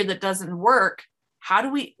behavior that doesn't work?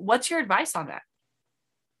 What's your advice on that?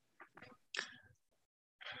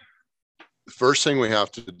 The first thing we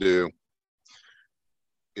have to do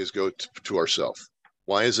is go to ourselves.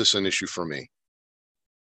 Why is this an issue for me?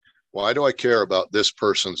 Why do I care about this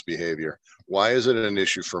person's behavior? Why is it an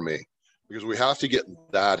issue for me? Because we have to get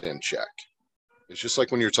that in check. It's just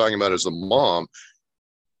like when you're talking about as a mom,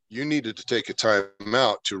 you needed to take a time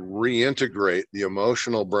out to reintegrate the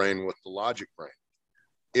emotional brain with the logic brain.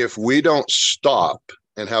 If we don't stop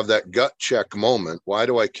and have that gut check moment. Why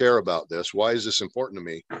do I care about this? Why is this important to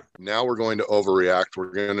me? Now we're going to overreact.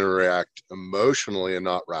 We're going to react emotionally and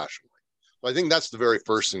not rationally. I think that's the very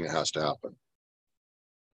first thing that has to happen.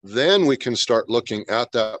 Then we can start looking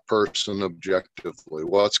at that person objectively.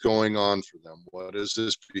 What's going on for them? What is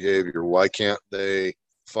this behavior? Why can't they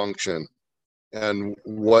function? And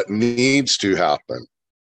what needs to happen?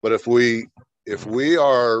 But if we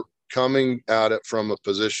are coming at it from a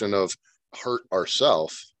position of hurt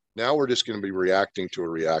ourselves, now we're just going to be reacting to a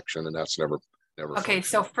reaction, and that's never okay.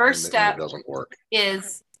 So functional. first step it doesn't work.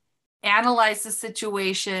 Is analyze the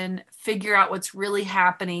situation, figure out what's really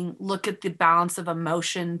happening, look at the balance of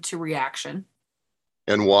emotion to reaction.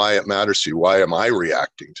 And why it matters to you. Why am I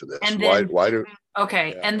reacting to this? And then,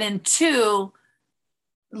 yeah. And then 2,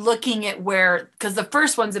 looking at because the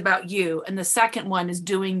first one's about you, and the second one is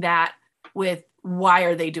doing that with why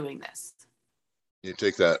are they doing this? You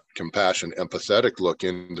take that compassion, empathetic look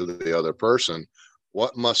into the other person.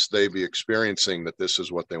 What must they be experiencing that this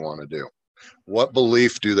is what they want to do? What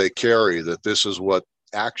belief do they carry that this is what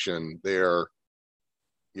action they're,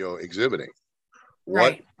 exhibiting?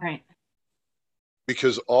 Right.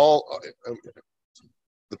 Because the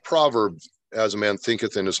proverb, as a man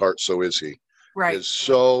thinketh in his heart, so is he, is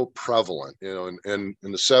so prevalent, and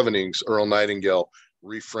in the 70s, Earl Nightingale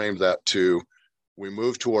reframed that to, we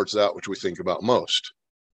move towards that which we think about most.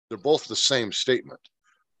 They're both the same statement.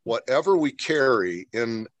 Whatever we carry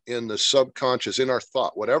in the subconscious, in our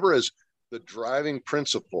thought, whatever is the driving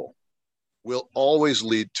principle, will always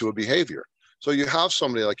lead to a behavior. So you have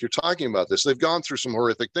somebody like you're talking about this, they've gone through some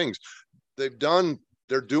horrific things. They're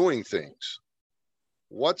doing things.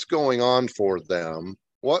 What's going on for them?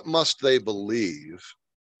 What must they believe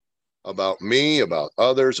about me, about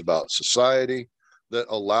others, about society that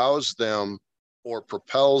allows them or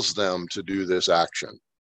propels them to do this action?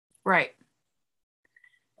 Right.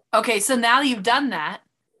 Okay, so now you've done that.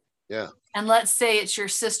 Yeah. And let's say it's your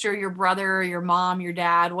sister, your brother, your mom, your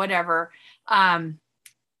dad, whatever. And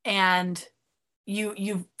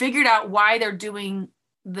you've figured out why they're doing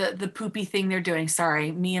the poopy thing they're doing.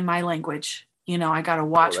 Sorry, me and my language. I got to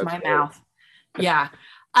watch my mouth. Yeah.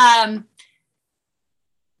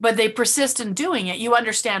 But they persist in doing it. You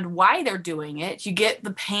understand why they're doing it. You get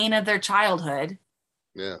the pain of their childhood.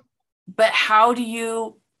 Yeah. But how do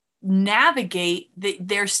you navigate that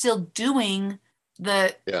they're still doing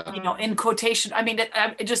the, in quotation, I mean,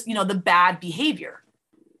 it just, the bad behavior?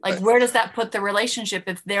 Like, where does that put the relationship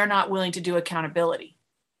if they're not willing to do accountability?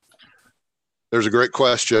 There's a great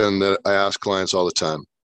question that I ask clients all the time.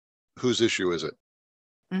 Whose issue is it?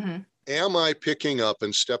 Mm-hmm. Am I picking up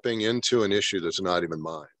and stepping into an issue that's not even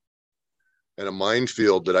mine, and a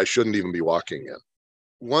minefield that I shouldn't even be walking in?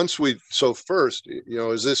 So first,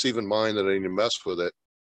 is this even mine that I need to mess with it?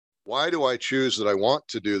 Why do I choose that I want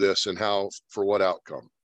to do this, and how, for what outcome?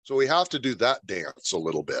 So we have to do that dance a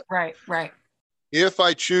little bit. Right. If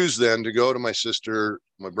I choose then to go to my sister,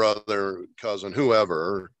 my brother, cousin,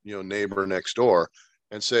 whoever, neighbor next door,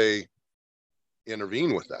 and say,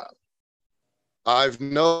 intervene with that. I've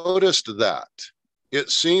noticed that it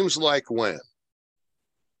seems like when,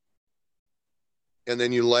 and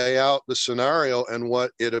then you lay out the scenario and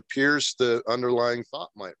what it appears the underlying thought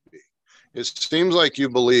might be. It seems like you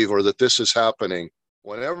believe, or that this is happening.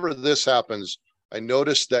 Whenever this happens, I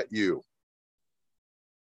notice that you.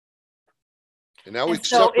 And now we've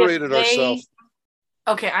separated ourselves.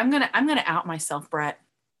 Okay, I'm gonna out myself, Brett,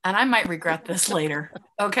 and I might regret this later.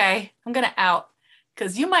 Okay, I'm gonna out,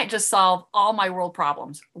 because you might just solve all my world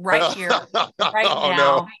problems right here, right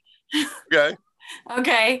now. No. Okay.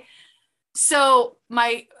 Okay. So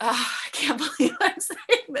I can't believe I'm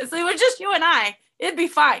saying this. It was just you and I. It'd be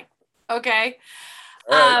fine. Okay.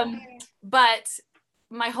 Right. But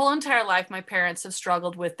my whole entire life, my parents have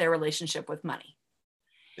struggled with their relationship with money.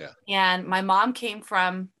 Yeah. And my mom came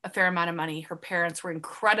from a fair amount of money. Her parents were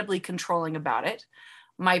incredibly controlling about it.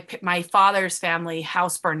 My father's family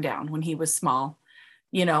house burned down when he was small,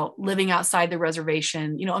 living outside the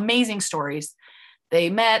reservation, amazing stories. They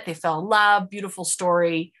met, they fell in love, beautiful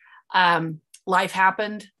story. Life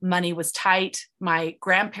happened. Money was tight. My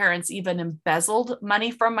grandparents even embezzled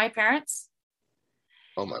money from my parents.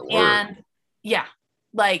 Oh my word. And yeah,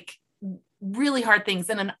 like really hard things.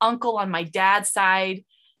 And an uncle on my dad's side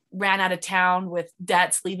ran out of town with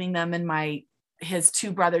debts, leaving them in his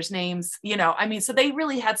 2 brothers' names. So they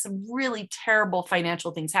really had some really terrible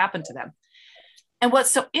financial things happen to them. And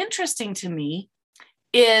what's so interesting to me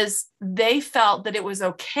is they felt that it was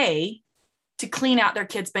okay to clean out their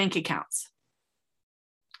kids' bank accounts.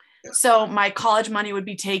 So my college money would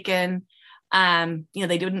be taken. They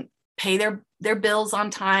didn't pay their bills on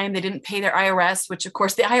time. They didn't pay their IRS, which of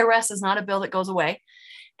course the IRS is not a bill that goes away.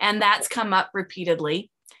 And that's come up repeatedly.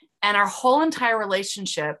 And our whole entire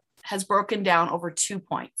relationship has broken down over 2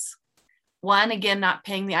 points. One, again, not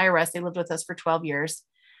paying the IRS. They lived with us for 12 years.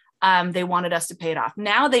 They wanted us to pay it off.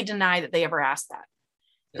 Now they deny that they ever asked that.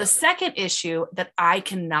 Yeah. The second issue that I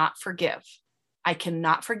cannot forgive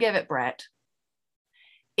it, Brett,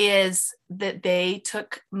 is that they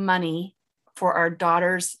took money for our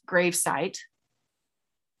daughter's gravesite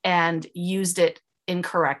and used it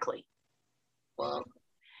incorrectly. Wow.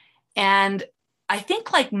 And I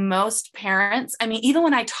think like most parents, I mean, even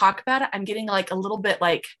when I talk about it, I'm getting like a little bit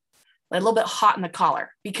hot in the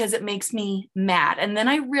collar because it makes me mad. And then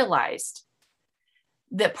I realized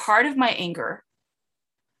that part of my anger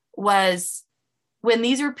was when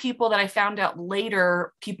these are people that I found out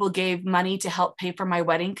later, people gave money to help pay for my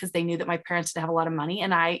wedding because they knew that my parents didn't have a lot of money.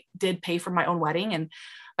 And I did pay for my own wedding. And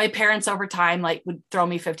my parents over time, like, would throw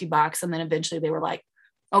me $50. And then eventually they were like,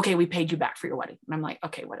 okay, we paid you back for your wedding. And I'm like,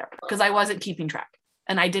 okay, whatever. Because I wasn't keeping track.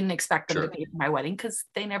 And I didn't expect them to pay for my wedding because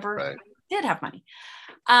they never did have money.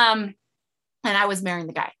 And I was marrying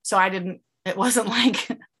the guy. So it wasn't like,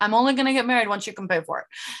 I'm only going to get married once you can pay for it.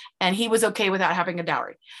 And he was okay without having a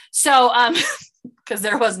dowry. So, because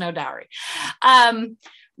there was no dowry.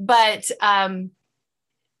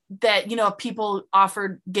 That, you know, people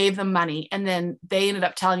gave them money, and then they ended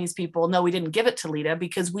up telling these people, no, we didn't give it to Lita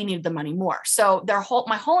because we needed the money more. So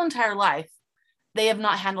my whole entire life, they have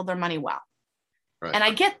not handled their money well. Right. And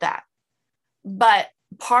I get that. But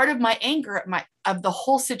part of my anger of the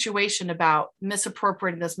whole situation about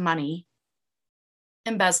misappropriating this money,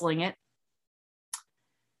 embezzling it,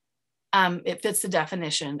 it fits the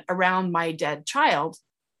definition around my dead child,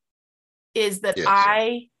 is that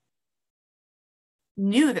I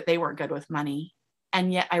knew that they weren't good with money.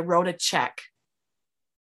 And yet I wrote a check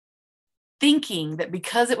thinking that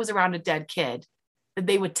because it was around a dead kid, that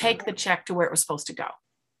they would take the check to where it was supposed to go,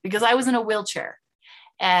 because I was in a wheelchair.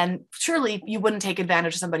 And surely you wouldn't take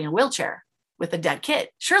advantage of somebody in a wheelchair with a dead kid.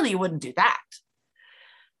 Surely you wouldn't do that.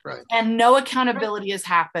 Right. And no accountability has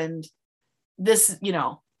happened. This, you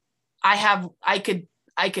know, I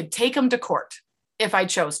could take them to court if I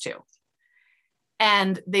chose to,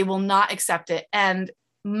 and they will not accept it. And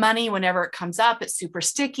money, whenever it comes up, it's super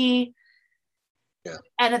sticky. Yeah.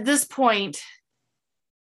 And at this point,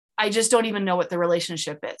 I just don't even know what the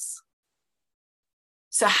relationship is.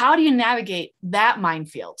 So how do you navigate that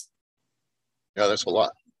minefield? Yeah, that's a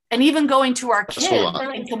lot. And even going to our kids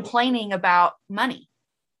and complaining about money.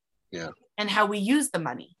 Yeah. And how we use the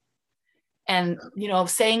money. And, you know,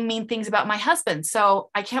 saying mean things about my husband. So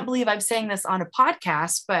I can't believe I'm saying this on a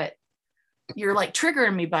podcast, but you're like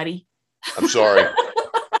triggering me, buddy. I'm sorry.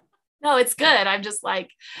 No, it's good. I'm just like,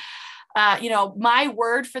 you know, my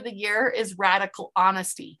word for the year is radical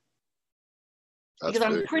honesty. Because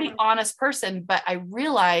I'm a pretty honest person, but I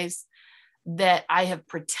realize that I have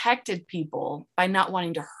protected people by not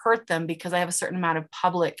wanting to hurt them because I have a certain amount of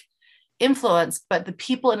public influence, but the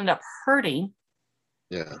people ended up hurting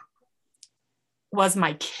was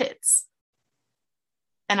my kids.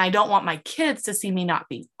 And I don't want my kids to see me not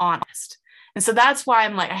being honest. And so that's why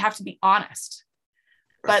I'm like, I have to be honest.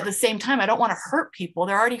 But at the same time, I don't want to hurt people.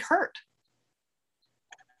 They're already hurt.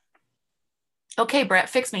 Okay, Brett,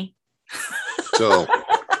 fix me. So,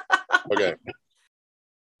 okay.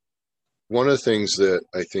 One of the things that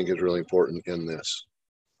I think is really important in this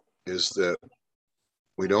is that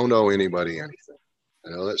we don't owe anybody anything. I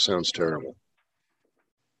know that sounds terrible.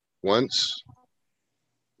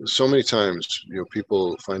 So many times, you know,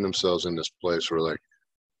 people find themselves in this place where like,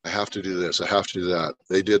 I have to do this, I have to do that.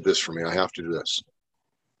 They did this for me, I have to do this.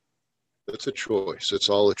 It's a choice. It's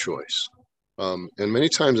all a choice. And many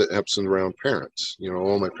times it happens around parents. You know,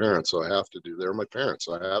 oh, my parents, so I have to do. They're my parents,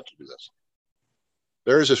 so I have to do this.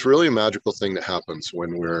 There is this really magical thing that happens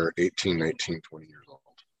when we're 18, 19, 20 years old,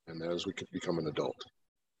 and as we become an adult.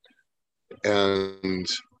 And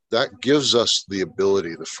that gives us the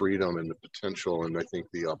ability, the freedom, and the potential, and I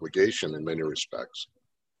think the obligation in many respects,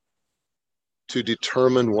 to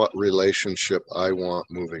determine what relationship I want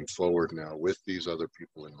moving forward now with these other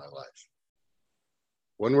people in my life.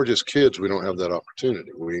 When we're just kids, we don't have that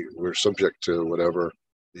opportunity. We're subject to whatever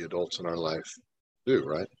the adults in our life do,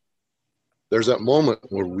 right? There's that moment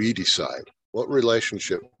where we decide, what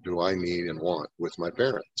relationship do I need and want with my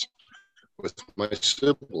parents, with my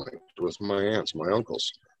siblings, with my aunts, my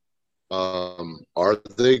uncles? Are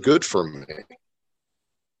they good for me?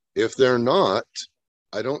 If they're not,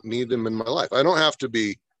 I don't need them in my life. I don't have to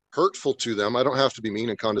be hurtful to them. I don't have to be mean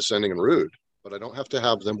and condescending and rude, but I don't have to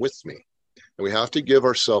have them with me. And we have to give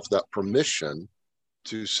ourselves that permission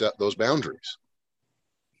to set those boundaries.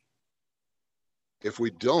 If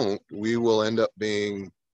we don't, we will end up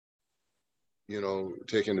being,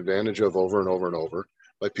 taken advantage of over and over and over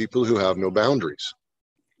by people who have no boundaries.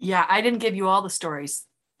 Yeah, I didn't give you all the stories,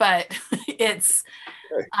 but it's,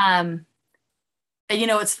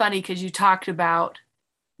 it's funny because you talked about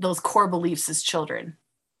those core beliefs as children.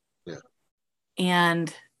 Yeah.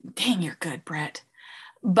 And dang, you're good, Brett.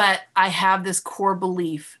 But I have this core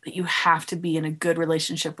belief that you have to be in a good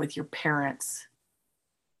relationship with your parents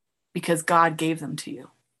because God gave them to you.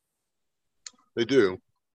 They do.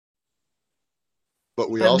 But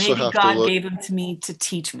But also maybe have God to look. gave them to me to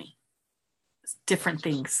teach me different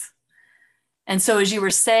things. And so as you were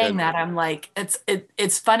saying that, I'm like,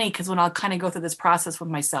 it's funny because when I'll kind of go through this process with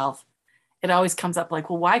myself, it always comes up like,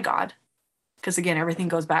 well, why God? Because again, everything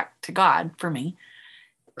goes back to God for me.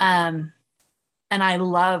 And I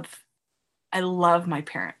love my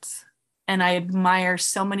parents, and I admire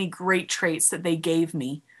so many great traits that they gave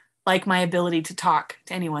me, like my ability to talk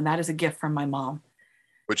to anyone. That is a gift from my mom.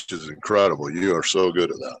 Which is incredible. You are so good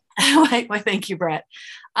at that. Well, thank you, Brett.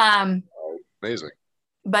 Amazing.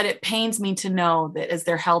 But it pains me to know that as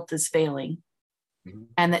their health is failing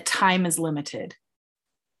and that time is limited,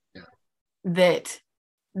 that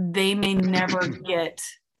they may never get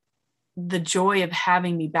the joy of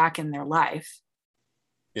having me back in their life.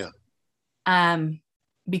 Yeah.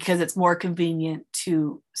 Because it's more convenient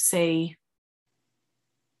to say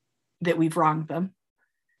that we've wronged them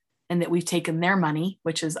and that we've taken their money,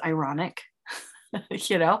 which is ironic,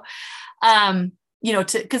 because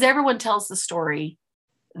everyone tells the story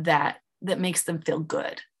that makes them feel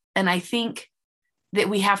good. And I think that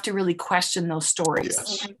we have to really question those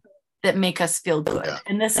stories that make us feel good. Yeah.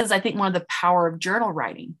 And this is, I think, one of the power of journal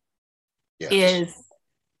writing is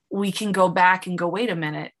we can go back and go, wait a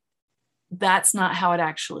minute, that's not how it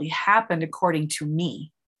actually happened according to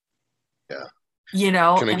me. Yeah.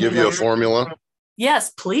 Can I give you a formula?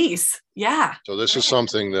 Yes, please. Yeah. So this is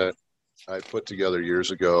something that I put together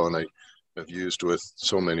years ago, and I have used with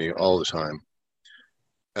so many all the time.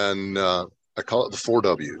 And I call it the 4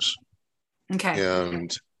 W's. Okay.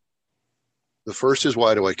 And the first is,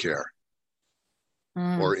 why do I care?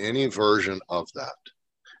 Or any version of that.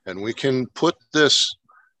 And we can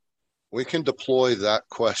deploy that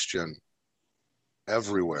question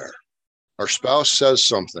everywhere. Our spouse says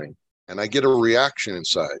something and I get a reaction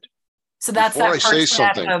inside. So that's before that first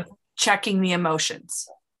step of checking the emotions.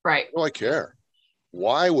 Right. Why do I care?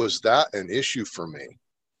 Why was that an issue for me?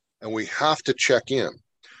 And we have to check in.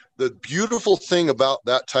 The beautiful thing about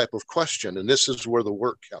that type of question, and this is where the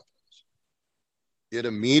work happens, it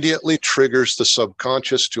immediately triggers the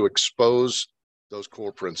subconscious to expose those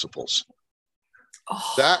core principles.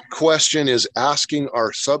 Oh. That question is asking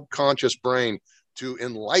our subconscious brain to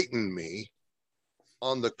enlighten me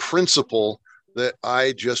on the principle that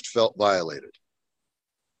I just felt violated.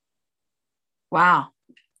 Wow.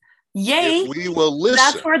 Yay. If we will listen.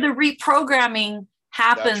 That's where the reprogramming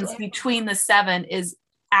happens between the 7 is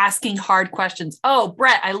asking hard questions. Oh,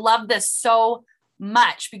 Brett, I love this so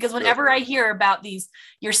much because whenever I hear about these,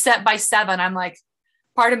 you're set by 7, I'm like,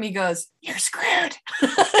 part of me goes, you're screwed. Or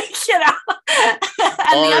if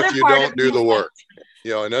you don't do the work,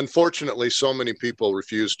 and unfortunately, so many people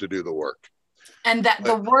refuse to do the work. And that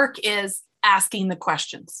the work is asking the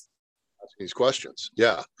questions. Asking these questions.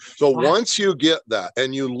 Yeah. So once you get that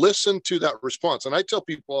and you listen to that response, and I tell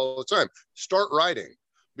people all the time, start writing,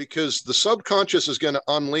 because the subconscious is going to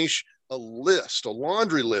unleash a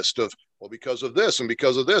laundry list of, well, because of this and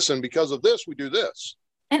because of this and because of this, we do this.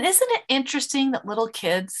 And isn't it interesting that little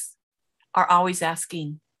kids are always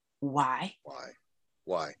asking, why?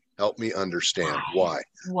 Why? Help me understand why.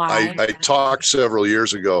 I talked several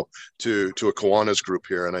years ago to a Kiwanis group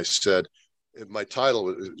here, and I said, my title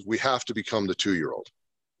is, we have to become the 2-year-old,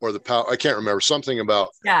 or the power. I can't remember, something about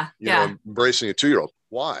embracing a 2-year-old.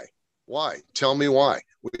 Why? Tell me why.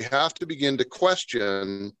 We have to begin to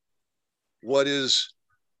question what is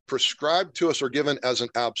prescribed to us or given as an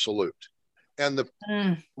absolute. And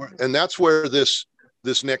and that's where this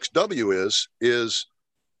next W is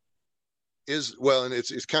well, and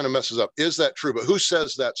it's kind of messes up. Is that true? But who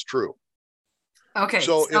says that's true? Okay.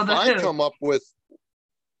 So if I come up with,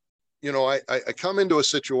 I come into a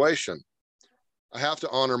situation, I have to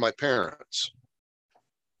honor my parents.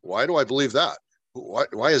 Why do I believe that?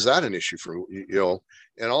 Why is that an issue for,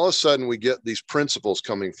 and all of a sudden we get these principles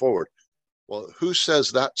coming forward. Well, who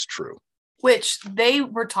says that's true? Which they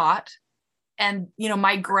were taught. And,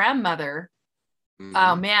 my grandmother,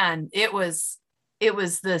 oh man, it was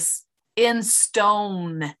this in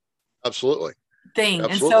stone absolutely thing.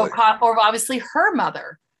 Absolutely. And so, or obviously her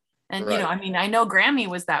mother. And, Right. I mean, I know Grammy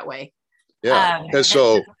was that way. Yeah. And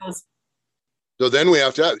so then we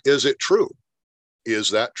have to ask, is it true? Is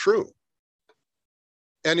that true?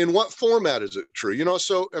 And in what format is it true?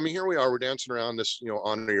 So, I mean, here we are, we're dancing around this,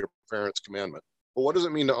 honor your parents commandment. But what does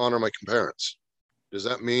it mean to honor my parents? Does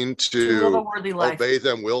that mean to live a to worthy life, obey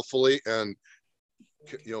them willfully and,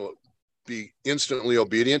 be instantly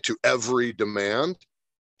obedient to every demand?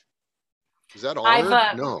 Is that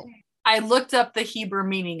honor? No. I looked up the Hebrew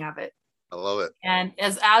meaning of it. I love it. And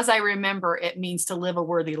as I remember, it means to live a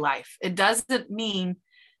worthy life. It doesn't mean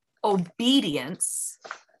obedience.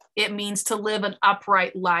 It means to live an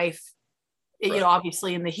upright life, Right.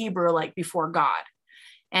 Obviously in the Hebrew, like before God.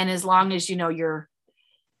 And as long as, you're,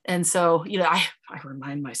 and so, I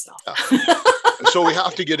remind myself. Yeah. So we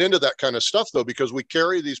have to get into that kind of stuff, though, because we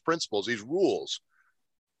carry these principles, these rules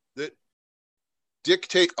that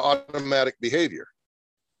dictate automatic behavior.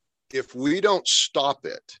 If we don't stop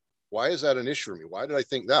it, why is that an issue for me? Why did I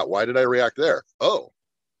think that? Why did I react there? Oh,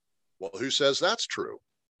 well, who says that's true?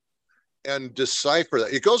 And decipher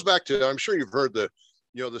that. It goes back to, I'm sure you've heard the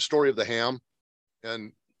story of the ham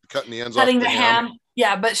and cutting the ends off the ham.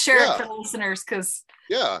 Yeah, but share it for the listeners, because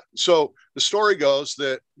so the story goes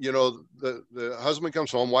that the husband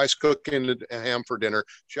comes home, wife's cooking a ham for dinner.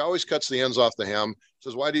 She always cuts the ends off the ham.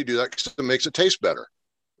 Says, why do you do that? Because it makes it taste better.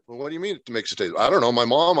 Well, what do you mean it makes it taste? I don't know. My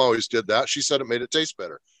mom always did that. She said it made it taste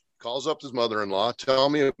better. Calls up his mother-in-law. Tell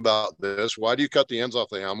me about this. Why do you cut the ends off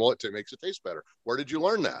the ham? Well, it makes it taste better. Where did you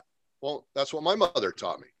learn that? Well, that's what my mother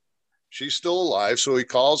taught me. She's still alive. So he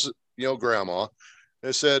calls, grandma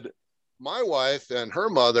and said, my wife and her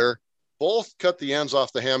mother both cut the ends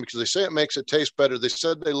off the ham because they say it makes it taste better. They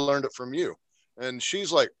said they learned it from you. And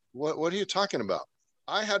she's like, what are you talking about?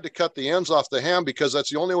 I had to cut the ends off the ham because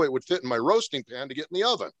that's the only way it would fit in my roasting pan to get in the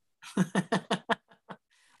oven.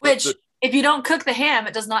 Which, if you don't cook the ham,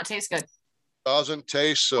 it does not taste good. Doesn't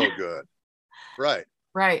taste so good. Right.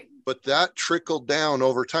 Right. But that trickled down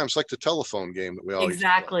over time. It's like the telephone game that we always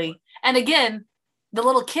Exactly. And again, the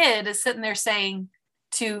little kid is sitting there saying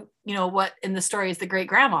to, what in the story is the great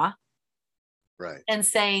grandma. Right. And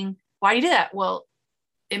saying, why do you do that? Well,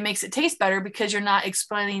 it makes it taste better because you're not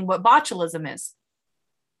explaining what botulism is.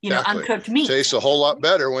 Exactly. Uncooked meat tastes a whole lot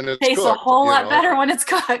better when it's tastes cooked, a whole lot better when it's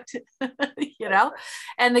cooked.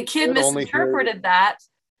 And the kid misinterpreted that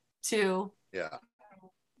to. Yeah.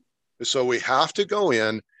 So we have to go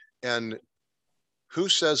in, and who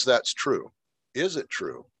says that's true? Is it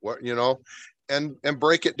true? What, and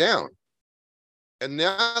break it down. And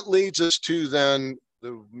that leads us to then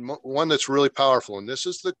the one that's really powerful. And this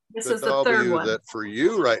is the third one that for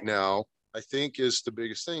you right now, I think is the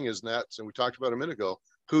biggest thing, is that, and we talked about a minute ago,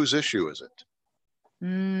 whose issue is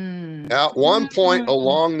it? At one point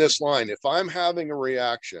along this line, if I'm having a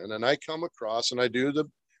reaction and I come across and I do the,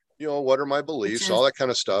 what are my beliefs, all that kind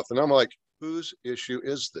of stuff. And I'm like, whose issue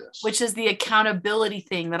is this? Which is the accountability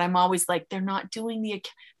thing that I'm always like, they're not doing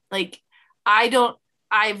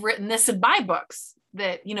I've written this in my books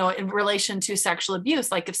that, in relation to sexual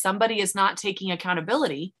abuse, like if somebody is not taking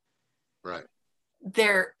accountability, right,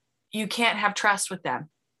 you can't have trust with them.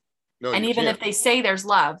 No, and even if they say there's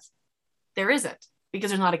love, there isn't, because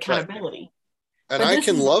there's not accountability. Right. And I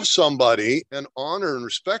can love somebody and honor and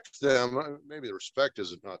respect them. Maybe the respect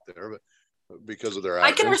isn't not there, but because of their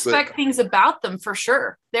actions. I can respect things about them for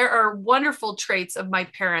sure. There are wonderful traits of my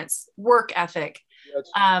parents' work ethic.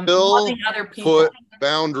 Loving other people. Put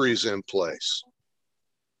boundaries in place.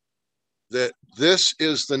 That this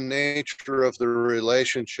is the nature of the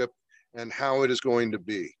relationship and how it is going to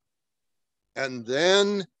be. And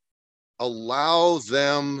then allow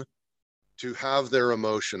them to have their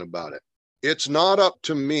emotion about it. It's not up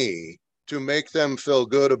to me to make them feel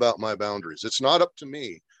good about my boundaries. It's not up to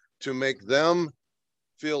me to make them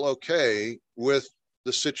feel okay with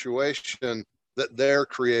the situation that they're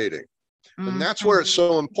creating. And that's where it's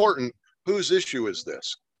so important. Whose issue is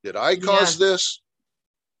this? Did I cause this,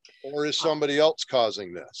 or is somebody else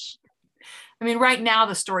causing this? I mean, right now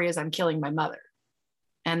the story is I'm killing my mother,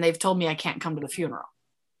 and they've told me I can't come to the funeral.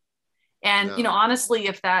 And, honestly,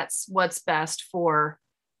 if that's what's best for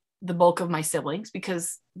the bulk of my siblings,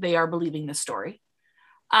 because they are believing this story,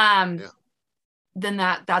 then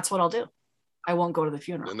that's what I'll do. I won't go to the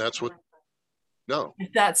funeral. And that's what,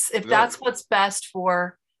 if that's what's best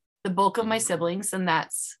for the bulk of my siblings, then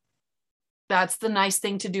that's the nice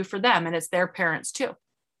thing to do for them. And it's their parents too.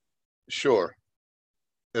 Sure.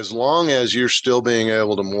 As long as you're still being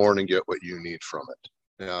able to mourn and get what you need from it.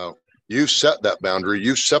 Now, you've set that boundary.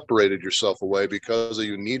 You've separated yourself away because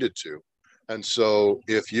you needed to. And so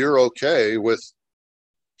if you're okay with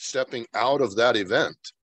stepping out of that event,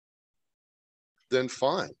 then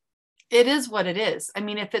fine. It is what it is. I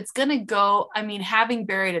mean, if it's going to go, I mean, having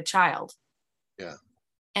buried a child, Yeah.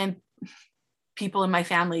 and people in my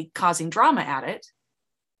family causing drama at it,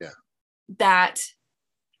 Yeah. that,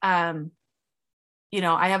 I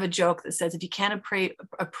have a joke that says, if you can't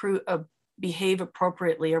behave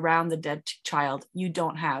appropriately around the dead child, you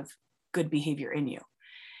don't have good behavior in you.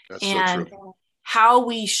 That's And so true. how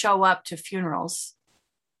we show up to funerals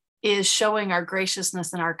is showing our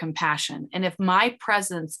graciousness and our compassion. And if my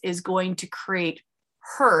presence is going to create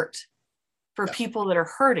hurt for Yeah. people that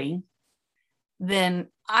are hurting,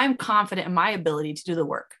 then I'm confident in my ability to do the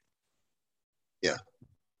work. Yeah.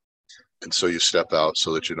 And so you step out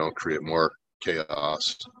so that you don't create more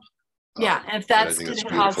chaos. Yeah. And if And I that's think going that's to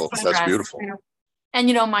cause beautiful. stress. That's beautiful. And,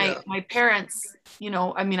 my parents,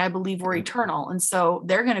 I believe we're eternal. And so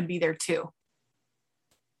they're going to be there too.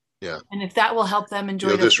 Yeah. And if that will help them enjoy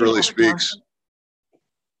their this really funeral more. speaks.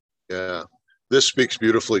 Yeah. This speaks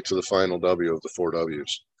beautifully to the final W of the 4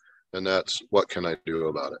 W's. And that's, what can I do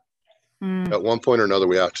about it? At one point or another,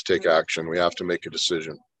 we have to take action. We have to make a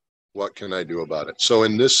decision. What can I do about it? So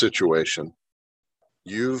in this situation,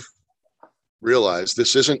 you've realized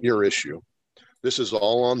this isn't your issue. This is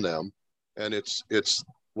all on them. And it's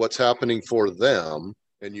what's happening for them.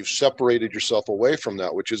 And you've separated yourself away from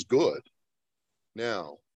that, which is good.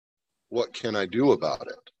 Now, what can I do about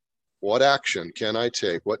it? What action can I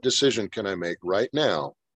take? What decision can I make right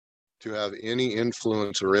now to have any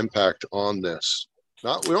influence or impact on this? We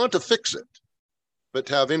don't have to fix it, but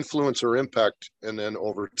to have influence or impact, and then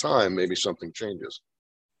over time, maybe something changes.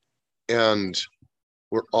 And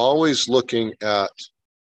we're always looking at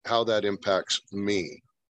how that impacts me.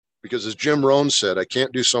 Because as Jim Rohn said, I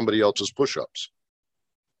can't do somebody else's push-ups.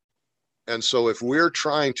 And so if we're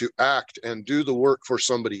trying to act and do the work for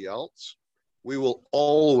somebody else, we will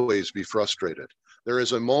always be frustrated. There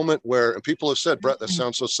is a moment where, and people have said, Brett, that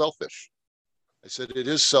sounds so selfish. I said, it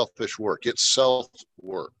is selfish work. It's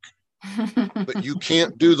self-work. But you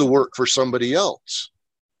can't do the work for somebody else.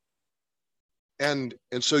 And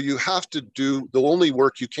so you have to do the only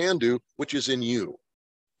work you can do, which is in you.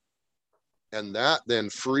 And that then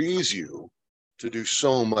frees you to do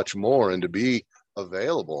so much more and to be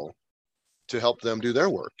available to help them do their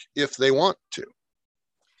work if they want to.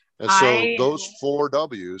 And so those 4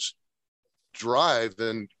 W's drive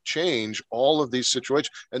and change all of these situations,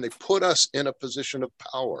 and they put us in a position of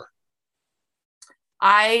power.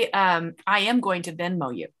 I am going to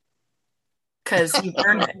Venmo you because you've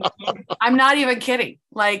earned it. I'm not even kidding.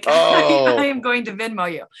 Like, I am going to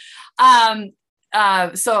Venmo you.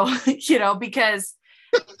 So, because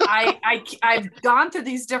I've gone through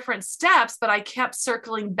these different steps, but I kept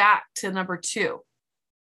circling back to number 2.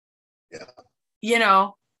 Yeah.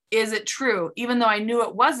 Is it true? Even though I knew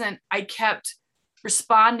it wasn't, I kept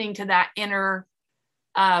responding to that inner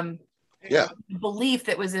belief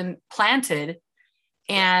that was implanted.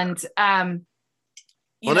 And,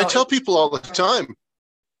 when I tell people all the time,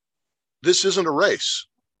 this isn't a race.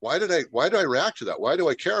 Why did I react to that? Why do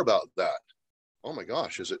I care about that? Oh my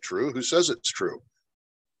gosh, is it true? Who says it's true?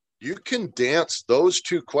 You can dance those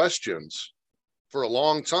 2 questions for a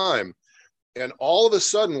long time. And all of a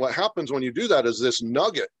sudden, what happens when you do that is this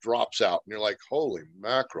nugget drops out and you're like, holy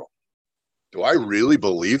mackerel. Do I really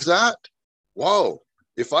believe that? Whoa.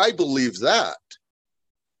 If I believe that,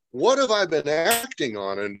 what have I been acting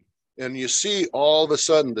on? And you see all of a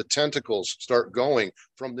sudden the tentacles start going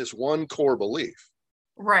from this one core belief.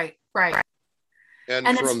 Right. And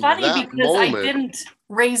from it's funny that because moment, I didn't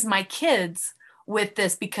raise my kids with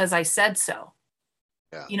this because I said so.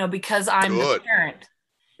 Yeah. Because I'm the parent.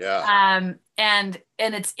 Yeah. And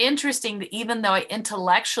it's interesting that even though I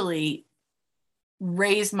intellectually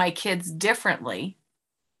raised my kids differently,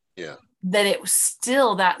 that it was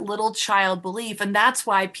still that little child belief. And that's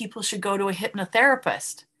why people should go to a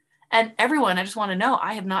hypnotherapist. And everyone, I just want to know,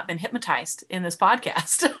 I have not been hypnotized in this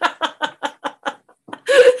podcast.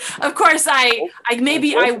 Of course, I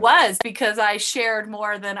was, because I shared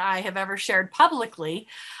more than I have ever shared publicly.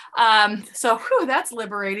 So that's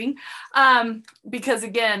liberating. Because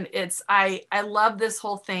again, I love this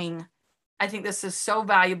whole thing. I think this is so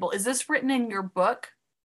valuable. Is this written in your book?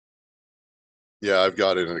 Yeah, I've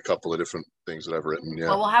got it in a couple of different things that I've written. Yeah.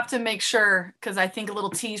 Well, we'll have to make sure, because I think a little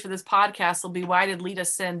tease for this podcast will be, why did Lita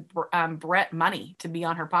send Brett money to be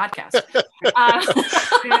on her podcast?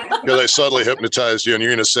 Because I subtly hypnotized you and you're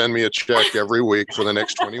going to send me a check every week for the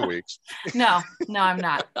next 20 weeks. No, I'm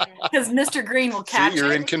not. Because Mr. Green will catch it.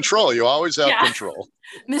 You're in control. You always have control.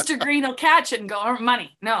 Mr. Green will catch it and go,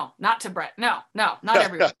 money. No, not to Brett. No, not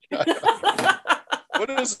every week. What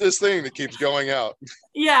is this thing that keeps going out?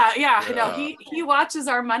 Yeah. No, he watches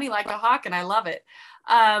our money like a hawk, and I love it.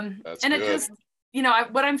 That's and good. it just,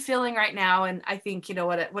 what I'm feeling right now, and I think,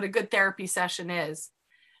 what a good therapy session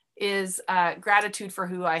is gratitude for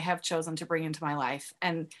who I have chosen to bring into my life,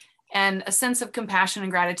 and a sense of compassion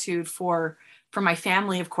and gratitude for my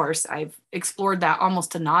family. Of course, I've explored that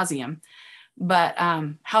almost to nauseum, but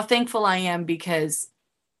how thankful I am, because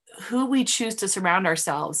who we choose to surround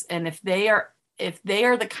ourselves, and if they are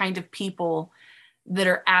the kind of people that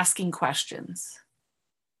are asking questions,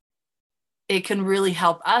 it can really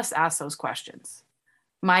help us ask those questions.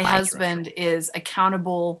 My husband is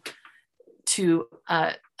accountable to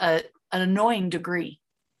an annoying degree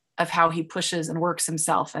of how he pushes and works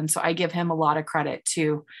himself. And so I give him a lot of credit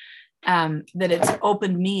too, that it's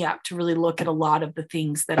opened me up to really look at a lot of the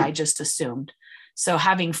things that I just assumed. So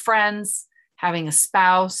having friends, having a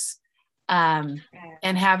spouse, and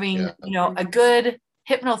having, a good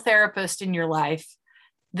hypnotherapist in your life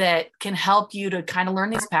that can help you to kind of learn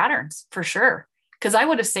these patterns, for sure. Because I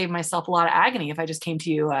would have saved myself a lot of agony if I just came to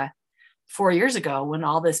you 4 years ago when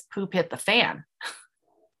all this poop hit the fan.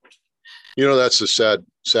 That's a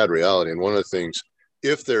sad reality. And one of the things,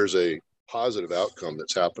 if there's a positive outcome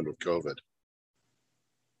that's happened with COVID,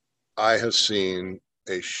 I have seen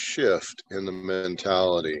a shift in the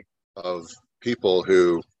mentality of people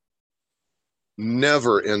who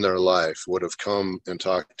never in their life would have come and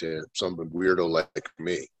talked to some weirdo like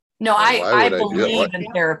me. No, I believe in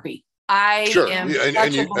therapy. Sure.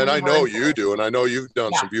 And I know you do, and I know you've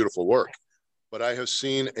done some beautiful work, but I have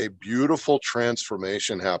seen a beautiful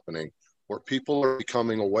transformation happening where people are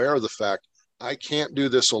becoming aware of the fact, I can't do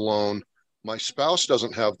this alone. My spouse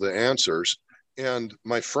doesn't have the answers, and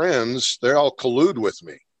my friends, they all collude with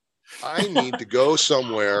me. I need to go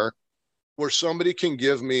somewhere where somebody can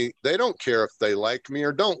give me, they don't care if they like me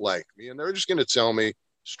or don't like me, and they're just going to tell me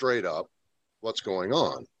straight up what's going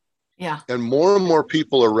on. Yeah. And more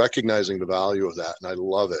people are recognizing the value of that. And I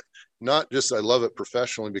love it. Not just, I love it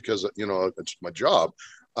professionally because, it's my job.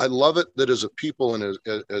 I love it that as a people and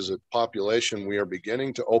as a population, we are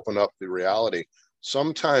beginning to open up the reality.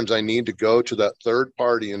 Sometimes I need to go to that third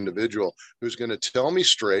party individual who's going to tell me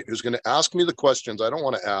straight, who's going to ask me the questions I don't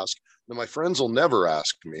want to ask, that my friends will never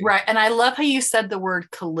ask me. Right. And I love how you said the word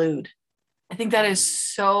collude. I think that is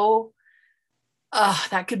so,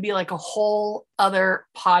 that could be like a whole other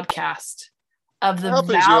podcast of the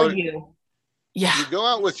value. You go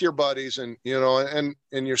out with your buddies and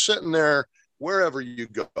you're sitting there wherever you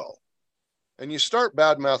go and you start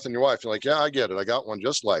bad mouthing your wife. You're like, yeah, I get it. I got one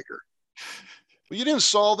just like her. But you didn't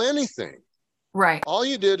solve anything. Right. All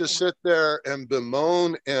you did is sit there and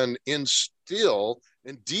bemoan and instill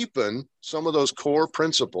and deepen some of those core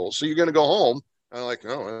principles. So you're going to go home and like,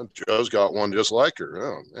 oh, Joe's got one just like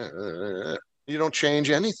her. Oh, you don't change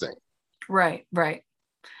anything. Right.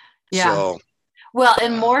 Yeah. So, well,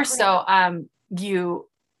 and more so, you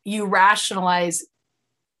rationalize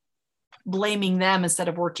blaming them instead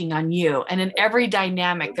of working on you. And in every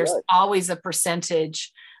dynamic, there's always a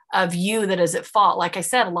percentage of you that is at fault. Like I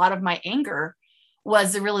said, a lot of my anger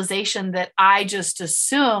was the realization that I just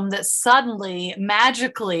assumed that suddenly,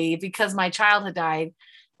 magically, because my child had died,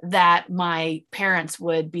 that my parents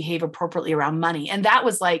would behave appropriately around money. And that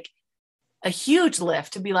was like a huge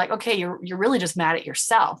lift to be like, okay, you're really just mad at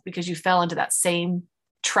yourself because you fell into that same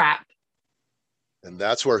trap. And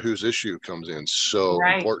that's where whose issue comes in so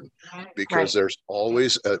important, because there's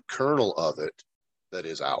always a kernel of it that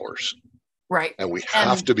is ours. Right. And we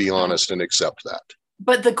have to be honest and accept that.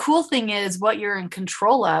 But the cool thing is what you're in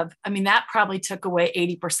control of. I mean, that probably took away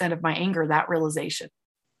 80% of my anger, that realization.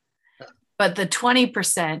 Yeah. But the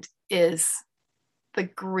 20% is the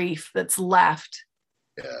grief that's left.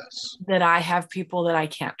 Yes. That I have people that I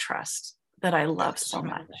can't trust, that I love so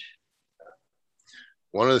much.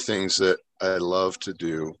 One of the things that I love to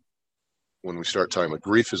do when we start talking about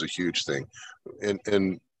grief is a huge thing.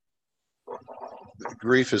 And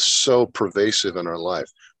grief is so pervasive in our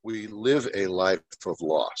life. We live a life of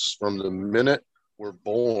loss. From the minute we're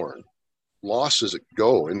born, losses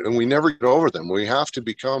go, and we never get over them. We have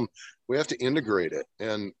to integrate it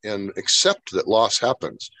and accept that loss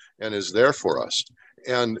happens and is there for us.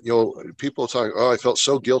 And, people talk, oh, I felt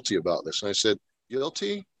so guilty about this. And I said,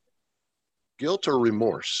 guilt or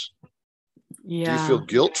remorse? Yeah. Do you feel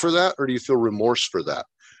guilt for that or do you feel remorse for that?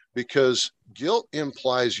 Because guilt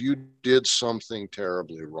implies you did something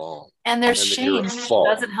terribly wrong. And there's shame that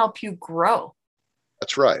doesn't help you grow.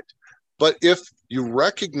 That's right. But if you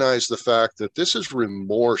recognize the fact that this is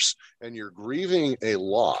remorse and you're grieving a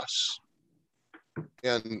loss,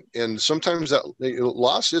 and sometimes that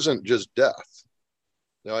loss isn't just death.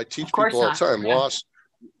 Now, I teach people all the time, loss,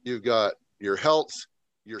 you've got your health,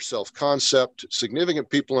 your self-concept,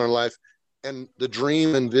 significant people in our life, and the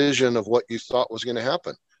dream and vision of what you thought was going to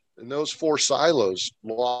happen. In those 4 silos,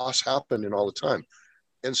 loss happening all the time.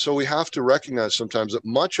 And so we have to recognize sometimes that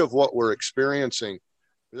much of what we're experiencing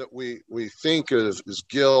that we think of as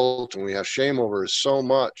guilt and we have shame over is so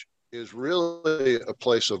much is really a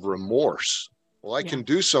place of remorse. Well, I can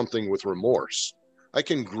do something with remorse. I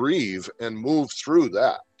can grieve and move through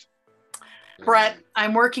that. Brett,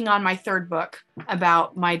 I'm working on my 3rd book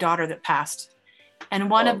about my daughter that passed. And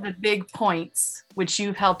one of the big points, which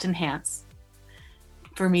you've helped enhance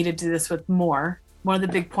for me to do this with more, one of the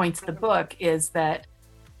big points of the book is that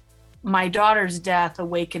my daughter's death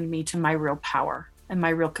awakened me to my real power and my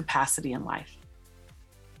real capacity in life.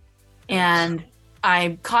 And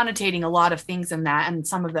I'm connotating a lot of things in that, and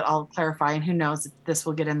some of it I'll clarify, and who knows if this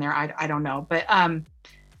will get in there. I don't know, but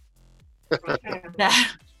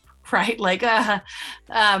that, right? Like,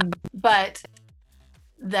 but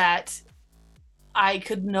that I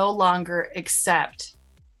could no longer accept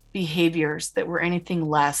behaviors that were anything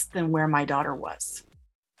less than where my daughter was.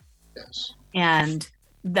 Yes. And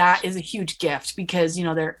that is a huge gift because, you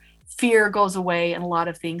know, their fear goes away and a lot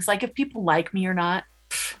of things. Like if people like me or not,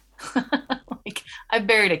 like I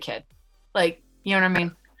buried a kid. Like, you know what I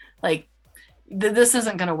mean? Like this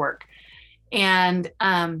isn't going to work. And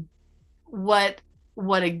what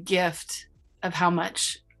a gift of how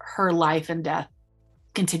much her life and death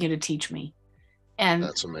continue to teach me. And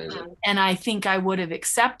that's amazing. And I think I would have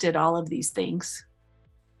accepted all of these things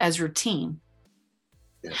as routine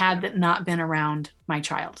had that not been around my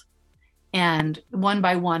child. And one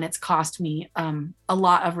by one, it's cost me a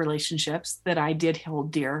lot of relationships that I did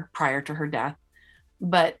hold dear prior to her death,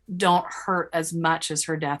 but don't hurt as much as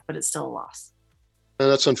her death, but it's still a loss.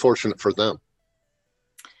 And that's unfortunate for them.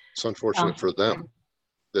 It's unfortunate for them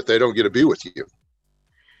that they don't get to be with you.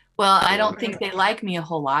 Well, I don't think they like me a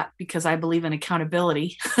whole lot because I believe in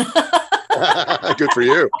accountability. Good for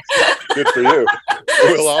you. Good for you.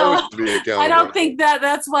 We'll always be accountable. I don't think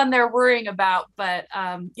that's one they're worrying about. But,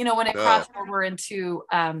 you know, when it crossed over into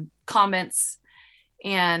comments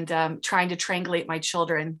and trying to triangulate my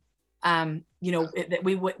children, you know,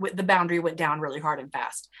 the boundary went down really hard and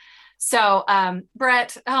fast. So,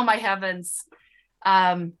 Brett, oh my heavens.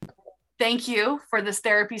 Thank you for this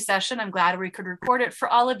therapy session. I'm glad we could record it for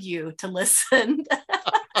all of you to listen.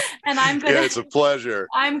 And I'm going it's a pleasure.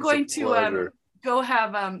 I'm going to go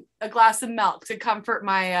have a glass of milk to comfort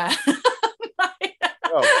my,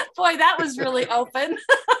 boy, that was really open.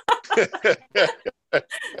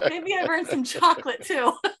 Maybe I burned some chocolate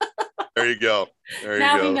too. There you go.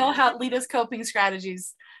 Now we know how Lita's coping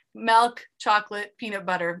strategies: milk, chocolate, peanut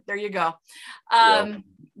butter. There you go.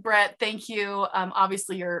 Brett, thank you.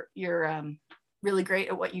 Obviously you're really great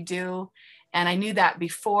at what you do. And I knew that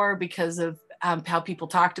before because of how people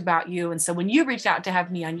talked about you. And so when you reached out to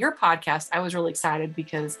have me on your podcast, I was really excited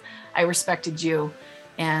because I respected you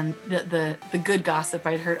and the good gossip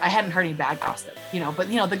I'd heard. I hadn't heard any bad gossip, you know, but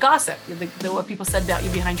you know, the gossip, the what people said about you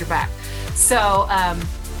behind your back. So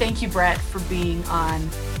thank you, Brett, for being on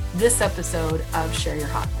this episode of Share Your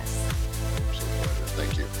Hotness.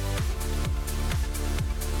 Thank you.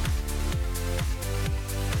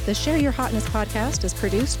 The Share Your Hotness podcast is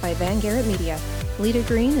produced by Van Garrett Media. Lita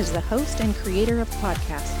Green is the host and creator of the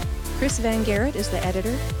podcast. Chris Van Garrett is the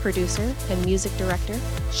editor, producer, and music director.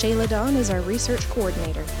 Shayla Dawn is our research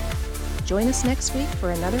coordinator. Join us next week for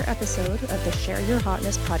another episode of the Share Your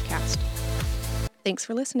Hotness podcast. Thanks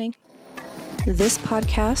for listening. This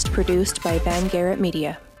podcast produced by Van Garrett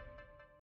Media.